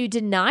 When you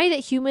deny that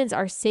humans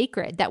are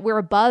sacred, that we're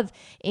above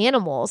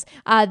animals,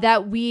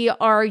 that we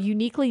are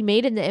uniquely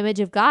made in the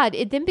image of God,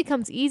 it then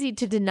becomes easy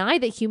to deny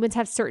that humans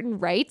have certain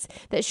rights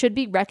that should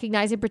be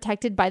recognized and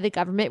protected by the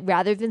government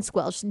rather than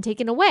squelched and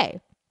taken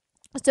away.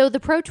 So the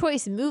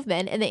pro-choice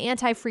movement and the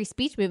anti-free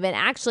speech movement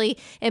actually,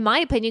 in my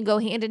opinion, go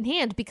hand in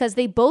hand because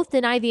they both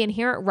deny the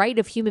inherent right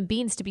of human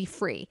beings to be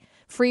free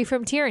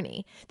from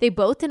tyranny. They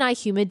both deny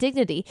human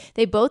dignity.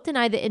 They both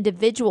deny the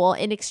individual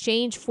in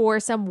exchange for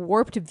some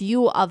warped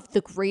view of the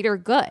greater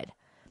good.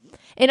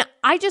 And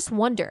I just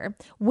wonder,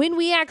 when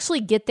we actually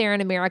get there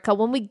in America,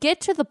 when we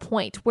get to the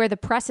point where the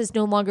press is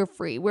no longer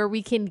free, where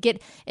we can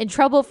get in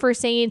trouble for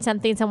saying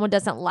something someone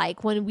doesn't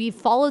like, when we've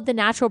followed the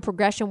natural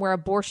progression where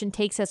abortion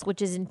takes us,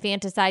 which is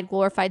infanticide,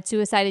 glorified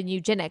suicide, and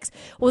eugenics,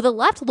 will the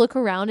left look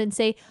around and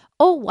say,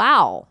 oh,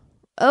 wow,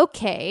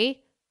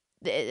 okay,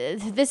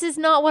 this is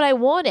not what I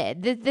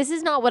wanted. This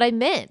is not what I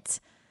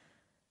meant.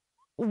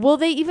 Will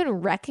they even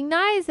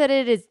recognize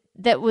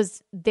that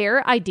was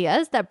their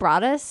ideas that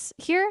brought us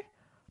here?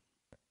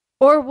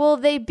 Or will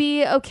they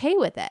be okay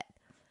with it?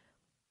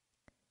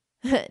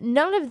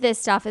 None of this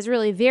stuff is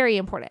really very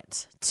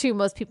important to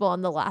most people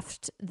on the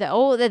left.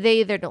 That they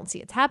either don't see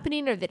it's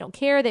happening or they don't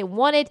care. They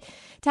want it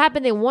to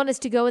happen. They want us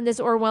to go in this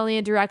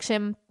Orwellian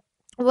direction.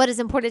 What is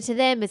important to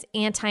them is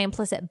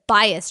anti-implicit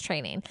bias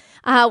training,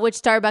 which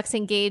Starbucks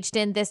engaged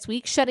in this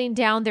week, shutting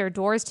down their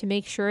doors to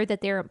make sure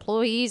that their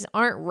employees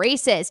aren't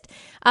racist.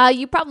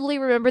 You probably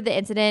remember the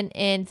incident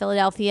in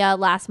Philadelphia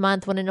last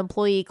month when an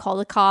employee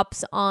called the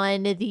cops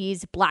on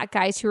these black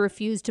guys who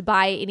refused to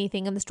buy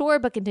anything in the store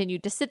but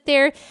continued to sit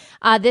there.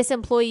 This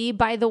employee,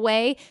 by the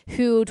way,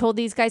 who told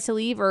these guys to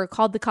leave or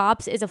called the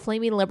cops, is a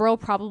flaming liberal,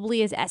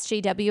 probably as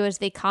SJW as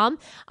they come.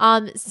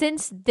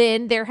 Since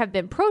then, there have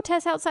been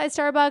protests outside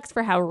Starbucks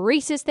for how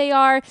racist they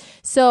are.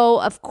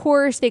 So, of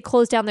course, they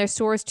closed down their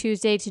stores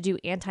Tuesday to do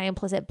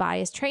anti-implicit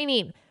bias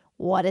training.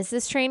 What is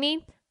this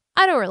training?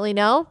 I don't really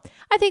know.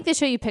 I think they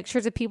show you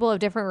pictures of people of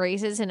different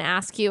races and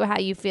ask you how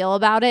you feel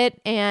about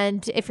it.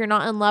 And if you're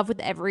not in love with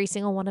every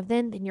single one of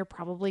them, then you're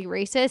probably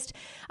racist.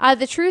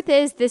 The truth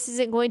is, this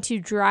isn't going to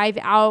drive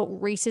out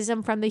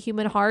racism from the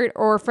human heart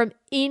or from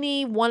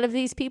any one of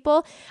these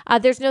people.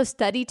 There's no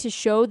study to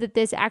show that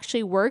this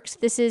actually works.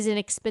 This is an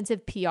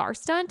expensive PR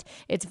stunt.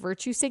 It's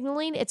virtue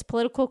signaling. It's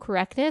political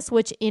correctness,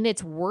 which in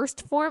its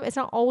worst form, it's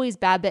not always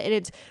bad, but in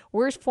its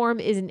worst form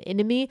is an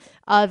enemy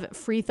of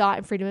free thought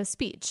and freedom of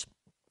speech.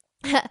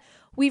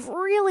 We've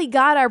really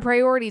got our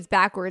priorities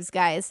backwards,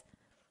 guys.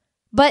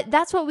 But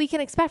that's what we can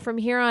expect from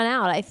here on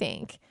out, I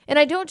think. And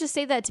I don't just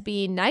say that to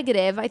be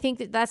negative. I think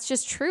that that's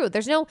just true.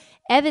 There's no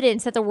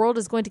evidence that the world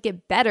is going to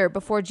get better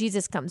before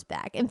Jesus comes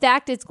back. In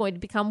fact, it's going to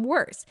become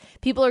worse.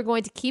 People are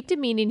going to keep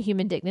demeaning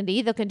human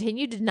dignity. They'll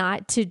continue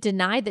to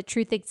deny that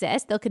truth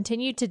exists. They'll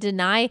continue to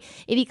deny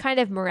any kind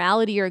of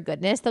morality or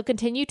goodness. They'll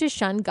continue to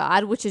shun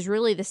God, which is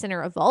really the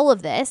center of all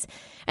of this.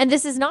 And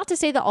this is not to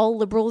say that all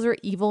liberals are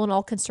evil and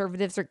all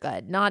conservatives are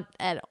good. Not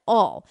at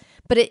all.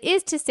 But it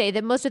is to say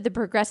that most of the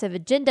progressive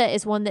agenda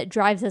is one that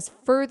drives us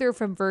further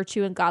from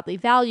virtue and godly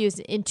values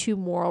into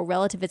moral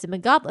relativism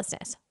and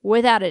godlessness,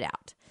 without a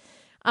doubt.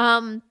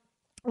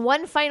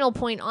 One final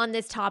point on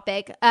this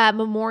topic.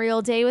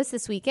 Memorial Day was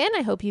this weekend.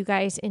 I hope you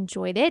guys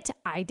enjoyed it.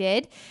 I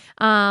did.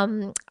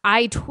 I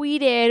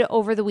tweeted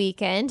over the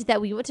weekend that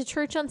we went to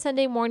church on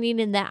Sunday morning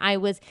and that I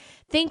was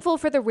thankful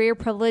for the rare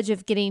privilege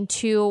of getting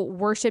to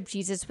worship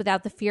Jesus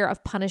without the fear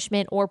of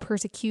punishment or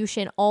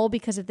persecution, all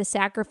because of the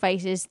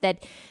sacrifices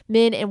that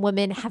men and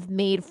women have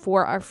made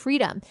for our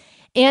freedom.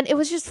 And it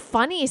was just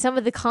funny, some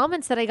of the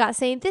comments that I got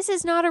saying, this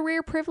is not a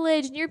rare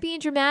privilege and you're being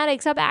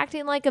dramatic. Stop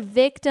acting like a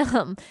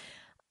victim.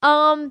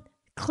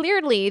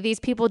 Clearly, these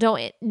people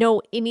don't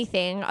know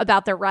anything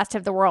about the rest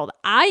of the world.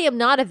 I am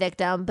not a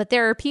victim, but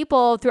there are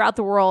people throughout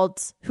the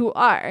world who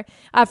are.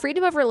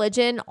 Freedom of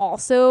religion,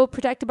 also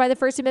protected by the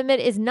First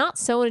Amendment, is not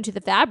sewn into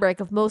the fabric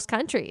of most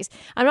countries.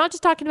 I'm not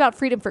just talking about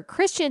freedom for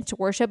Christians to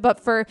worship,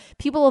 but for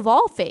people of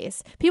all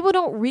faiths. People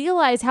don't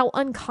realize how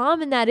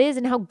uncommon that is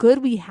and how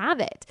good we have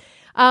it.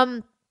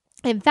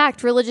 In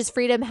fact, religious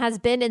freedom has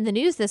been in the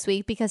news this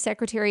week because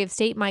Secretary of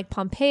State Mike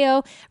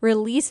Pompeo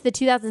released the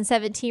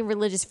 2017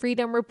 Religious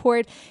Freedom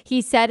Report.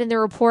 He said in the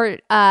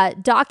report,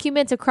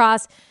 documents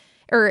across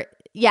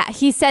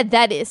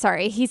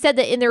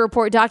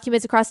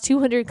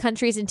 200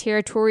 countries and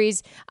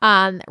territories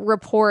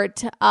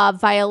report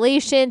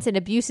violations and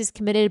abuses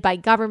committed by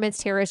governments,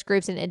 terrorist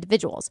groups, and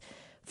individuals.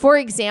 For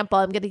example,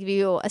 I'm going to give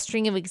you a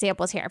string of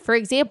examples here. For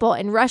example,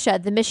 in Russia,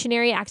 the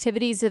missionary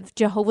activities of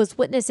Jehovah's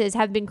Witnesses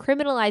have been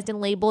criminalized and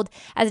labeled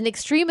as an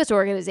extremist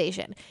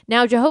organization.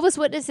 Now, Jehovah's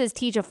Witnesses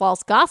teach a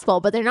false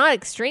gospel, but they're not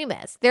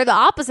extremists. They're the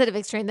opposite of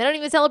extreme. They don't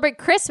even celebrate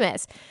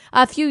Christmas.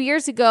 A few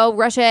years ago,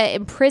 Russia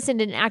imprisoned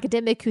an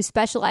academic who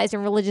specialized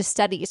in religious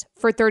studies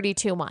for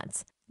 32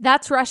 months.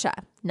 That's Russia,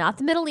 not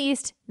the Middle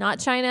East, not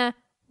China,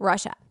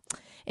 Russia.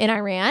 In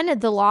Iran,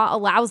 the law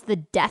allows the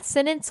death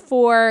sentence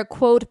for,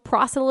 quote,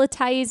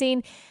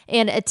 proselytizing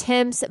and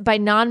attempts by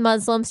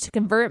non-Muslims to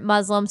convert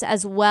Muslims,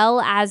 as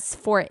well as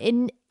for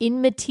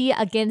enmity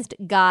against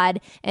God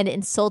and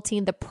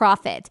insulting the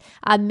prophet.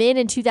 Men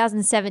in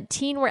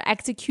 2017 were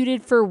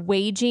executed for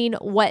waging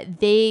what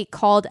they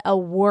called a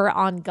war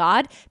on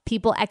God.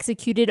 People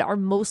executed are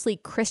mostly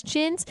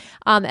Christians,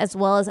 as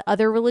well as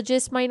other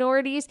religious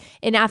minorities.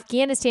 In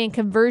Afghanistan,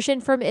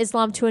 conversion from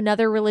Islam to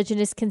another religion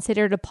is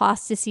considered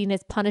apostasy and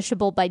is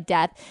punishable by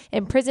death,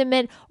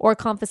 imprisonment, or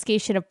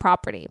confiscation of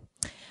property.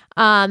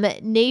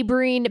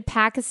 Neighboring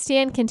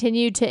Pakistan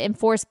continued to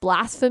enforce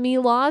blasphemy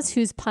laws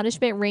whose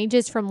punishment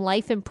ranges from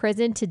life in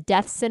prison to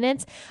death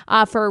sentence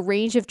for a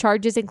range of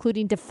charges,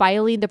 including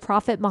defiling the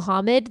Prophet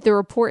Muhammad. The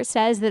report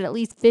says that at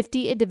least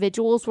 50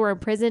 individuals were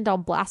imprisoned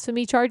on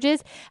blasphemy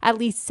charges, at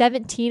least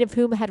 17 of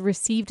whom had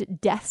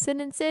received death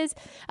sentences.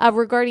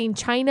 Regarding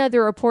China,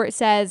 the report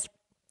says,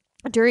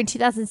 during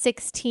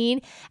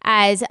 2016,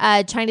 as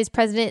China's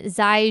President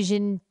Xi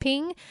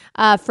Jinping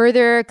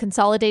further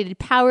consolidated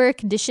power,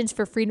 conditions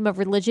for freedom of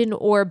religion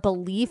or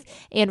belief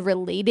and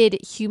related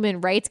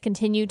human rights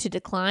continue to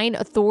decline.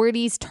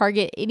 Authorities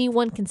target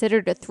anyone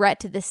considered a threat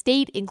to the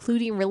state,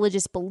 including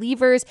religious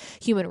believers,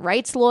 human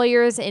rights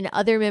lawyers, and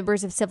other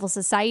members of civil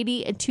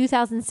society. In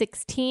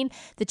 2016,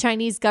 the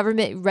Chinese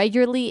government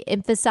regularly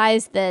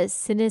emphasized the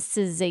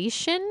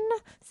sinicization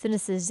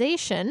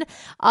cynicization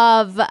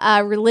of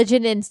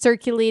religion and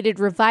circulated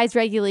revised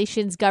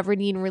regulations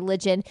governing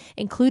religion,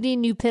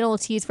 including new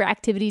penalties for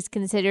activities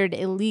considered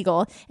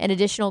illegal and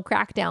additional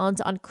crackdowns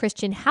on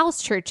Christian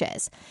house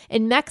churches.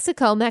 In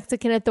Mexico,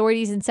 Mexican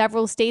authorities in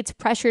several states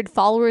pressured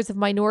followers of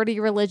minority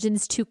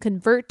religions to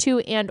convert to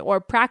and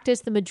or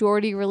practice the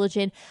majority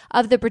religion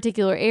of the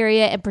particular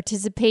area and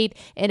participate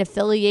in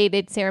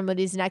affiliated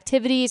ceremonies and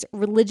activities.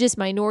 Religious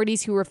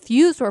minorities who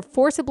refused or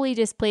forcibly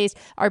displaced,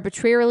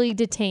 arbitrarily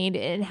detained,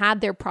 and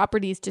had their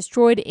properties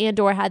destroyed and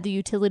or had the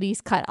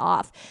utilities cut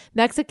off.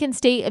 Mexican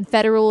state and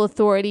federal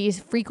authorities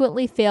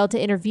frequently failed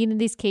to intervene in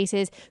these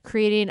cases,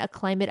 creating a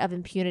climate of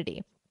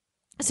impunity.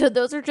 So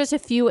those are just a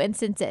few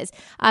instances.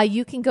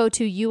 You can go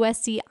to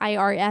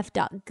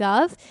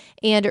uscirf.gov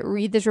and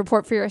read this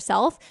report for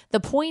yourself. The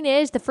point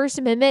is, the First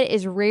Amendment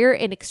is rare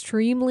and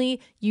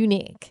extremely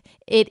unique.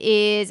 It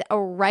is a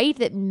right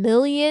that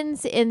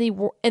millions in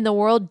the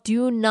world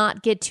do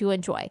not get to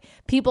enjoy.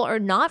 People are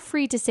not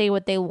free to say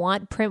what they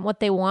want, print what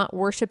they want,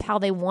 worship how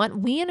they want.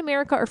 We in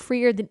America are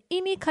freer than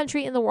any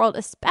country in the world,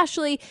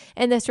 especially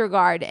in this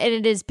regard. And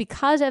it is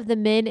because of the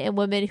men and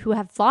women who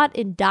have fought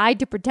and died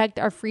to protect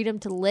our freedom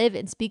to live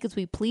and speak as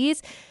we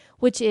please,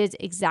 which is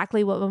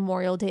exactly what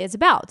Memorial Day is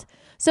about.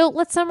 So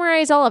let's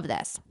summarize all of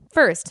this.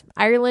 First,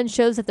 Ireland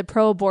shows that the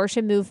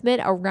pro-abortion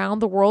movement around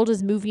the world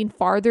is moving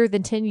farther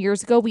than 10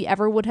 years ago we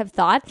ever would have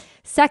thought.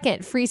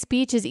 Second, free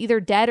speech is either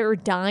dead or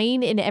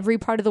dying in every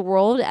part of the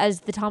world,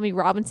 as the Tommy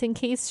Robinson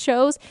case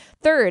shows.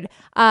 Third,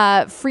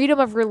 freedom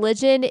of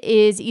religion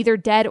is either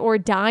dead or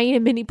dying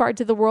in many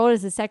parts of the world,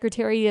 as the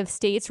Secretary of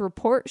State's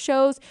report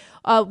shows.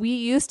 We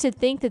used to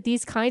think that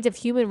these kinds of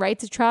human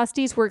rights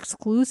atrocities were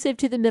exclusive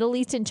to the Middle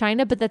East and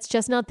China, but that's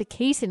just not the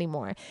case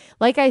anymore.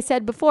 Like I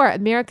said before,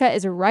 America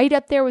is right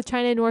up there with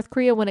China and North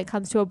Korea when it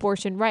comes to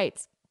abortion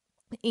rights.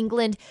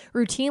 England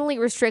routinely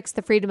restricts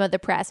the freedom of the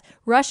press.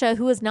 Russia,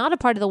 who is not a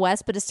part of the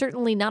West, but is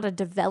certainly not a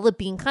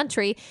developing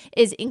country,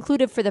 is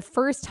included for the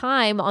first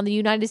time on the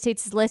United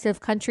States' list of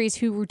countries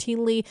who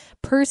routinely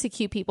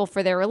persecute people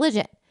for their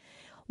religion.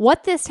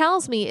 What this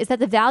tells me is that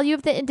the value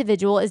of the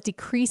individual is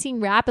decreasing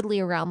rapidly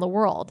around the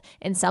world.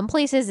 In some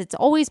places, it's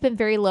always been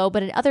very low,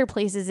 but in other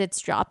places, it's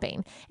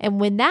dropping. And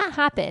when that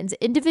happens,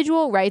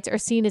 individual rights are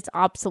seen as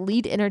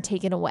obsolete and are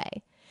taken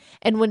away.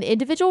 And when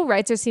individual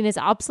rights are seen as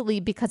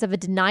obsolete because of a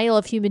denial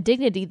of human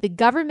dignity, the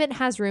government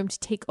has room to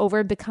take over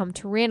and become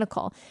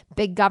tyrannical.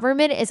 Big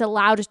government is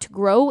allowed to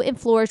grow and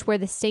flourish where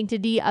the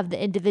sanctity of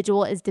the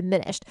individual is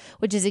diminished,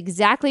 which is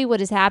exactly what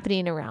is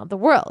happening around the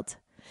world.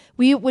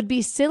 We would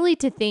be silly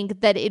to think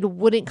that it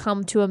wouldn't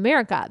come to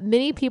America.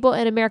 Many people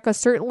in America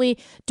certainly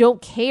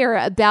don't care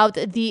about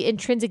the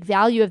intrinsic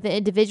value of the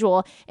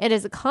individual, and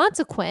as a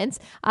consequence,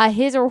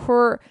 his or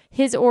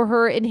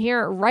her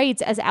inherent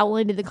rights as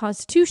outlined in the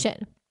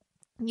Constitution.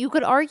 You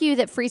could argue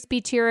that free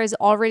speech here is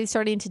already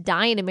starting to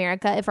die in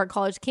America if our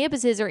college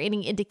campuses are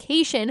any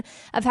indication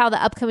of how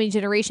the upcoming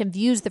generation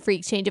views the free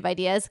exchange of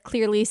ideas.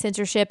 Clearly,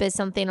 censorship is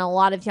something a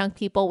lot of young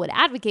people would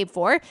advocate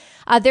for.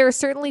 There are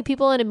certainly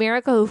people in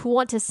America who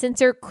want to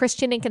censor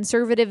Christian and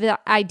conservative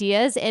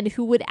ideas and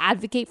who would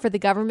advocate for the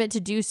government to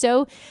do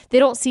so. They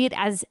don't see it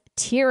as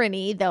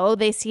tyranny, though.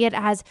 They see it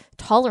as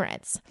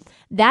tolerance.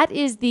 That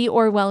is the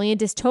Orwellian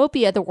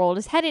dystopia the world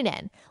is heading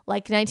in.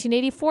 Like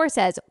 1984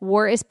 says,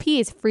 war is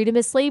peace, freedom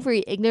is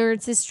slavery,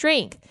 ignorance is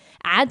strength.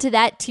 Add to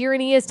that,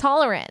 tyranny is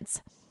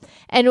tolerance.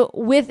 And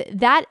with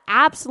that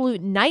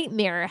absolute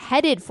nightmare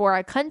headed for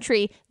our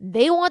country,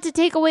 they want to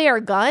take away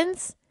our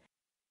guns?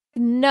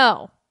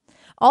 No.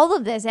 All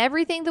of this,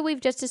 everything that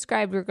we've just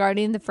described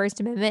regarding the First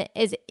Amendment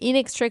is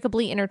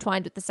inextricably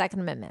intertwined with the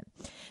Second Amendment.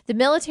 The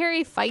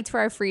military fights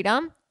for our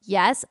freedom,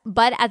 yes,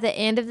 but at the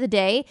end of the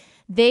day,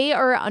 they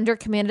are under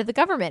command of the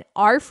government.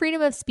 Our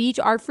freedom of speech,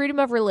 our freedom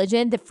of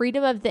religion, the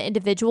freedom of the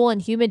individual and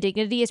human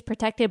dignity is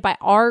protected by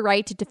our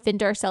right to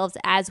defend ourselves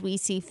as we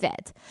see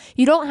fit.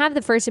 You don't have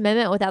the First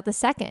Amendment without the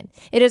Second.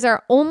 It is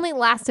our only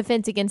last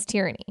defense against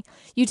tyranny.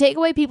 You take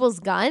away people's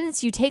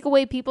guns, you take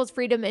away people's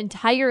freedom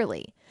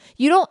entirely.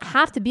 You don't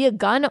have to be a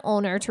gun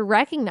owner to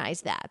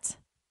recognize that.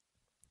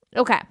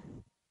 Okay.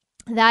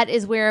 That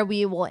is where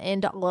we will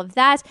end all of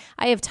that.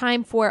 I have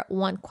time for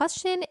one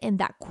question, and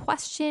that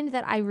question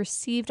that I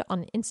received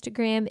on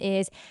Instagram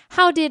is,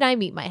 how did I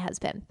meet my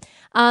husband?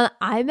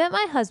 I met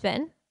my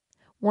husband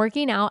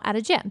working out at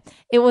a gym.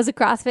 It was a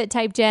CrossFit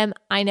type gym.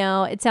 I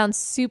know it sounds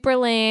super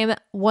lame.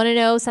 Want to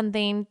know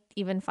something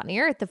even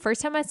funnier? The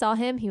first time I saw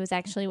him, he was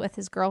actually with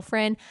his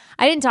girlfriend.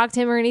 I didn't talk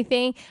to him or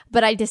anything,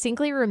 but I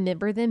distinctly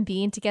remember them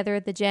being together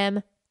at the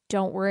gym.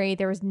 Don't worry,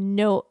 there was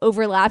no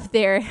overlap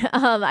there.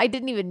 I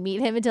didn't even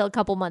meet him until a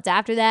couple months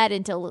after that,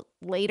 until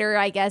later,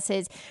 I guess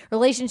his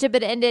relationship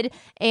had ended,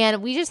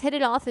 and we just hit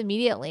it off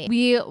immediately.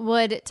 We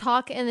would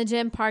talk in the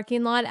gym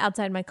parking lot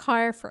outside my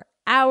car for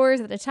hours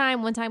at a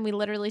time. One time we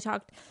literally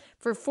talked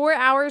for 4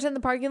 hours in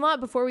the parking lot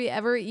before we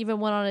ever even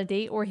went on a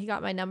date or he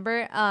got my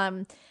number.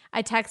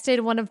 I texted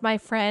one of my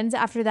friends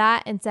after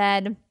that and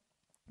said,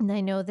 and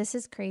I know this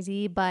is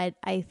crazy, but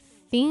I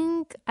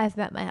think I've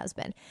met my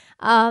husband.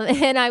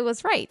 And I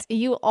was right.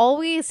 You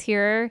always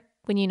hear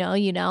when you know,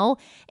 you know.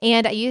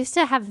 And I used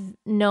to have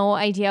no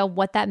idea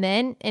what that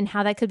meant and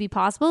how that could be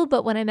possible.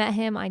 But when I met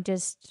him, I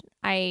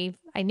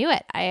knew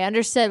it. I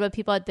understood what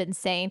people had been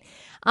saying.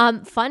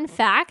 Fun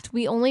fact,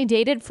 we only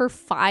dated for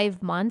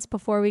 5 months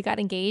before we got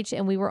engaged,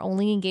 and we were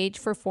only engaged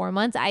for 4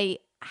 months. I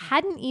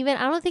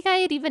don't think I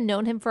had even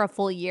known him for a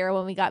full year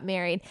when we got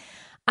married.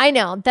 I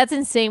know that's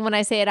insane when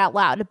I say it out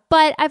loud,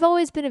 but I've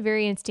always been a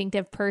very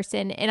instinctive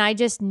person, and I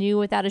just knew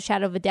without a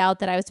shadow of a doubt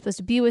that I was supposed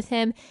to be with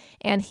him,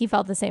 and he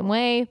felt the same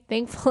way,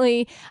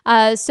 thankfully.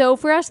 So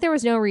for us, there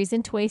was no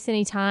reason to waste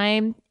any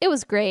time. It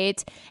was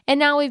great. And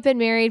now we've been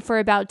married for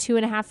about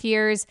 2.5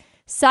 years.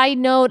 Side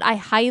note, I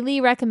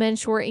highly recommend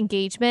short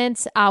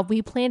engagements.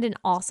 We planned an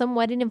awesome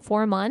wedding in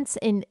 4 months,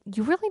 and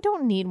you really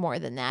don't need more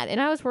than that.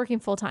 And I was working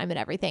full time and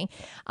everything.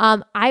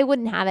 I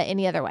wouldn't have it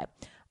any other way.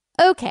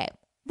 Okay.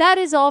 That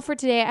is all for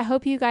today. I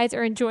hope you guys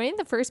are enjoying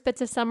the first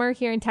bits of summer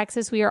here in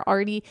Texas. We are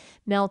already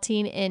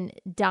melting and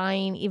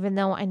dying, even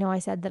though I know I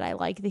said that I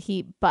like the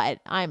heat, but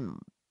I'm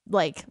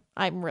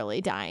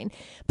really dying.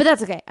 But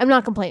that's okay. I'm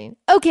not complaining.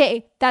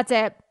 Okay, that's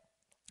it.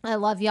 I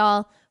love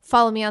y'all.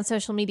 Follow me on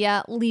social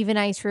media. Leave a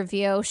nice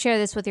review. Share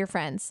this with your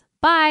friends.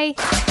 Bye.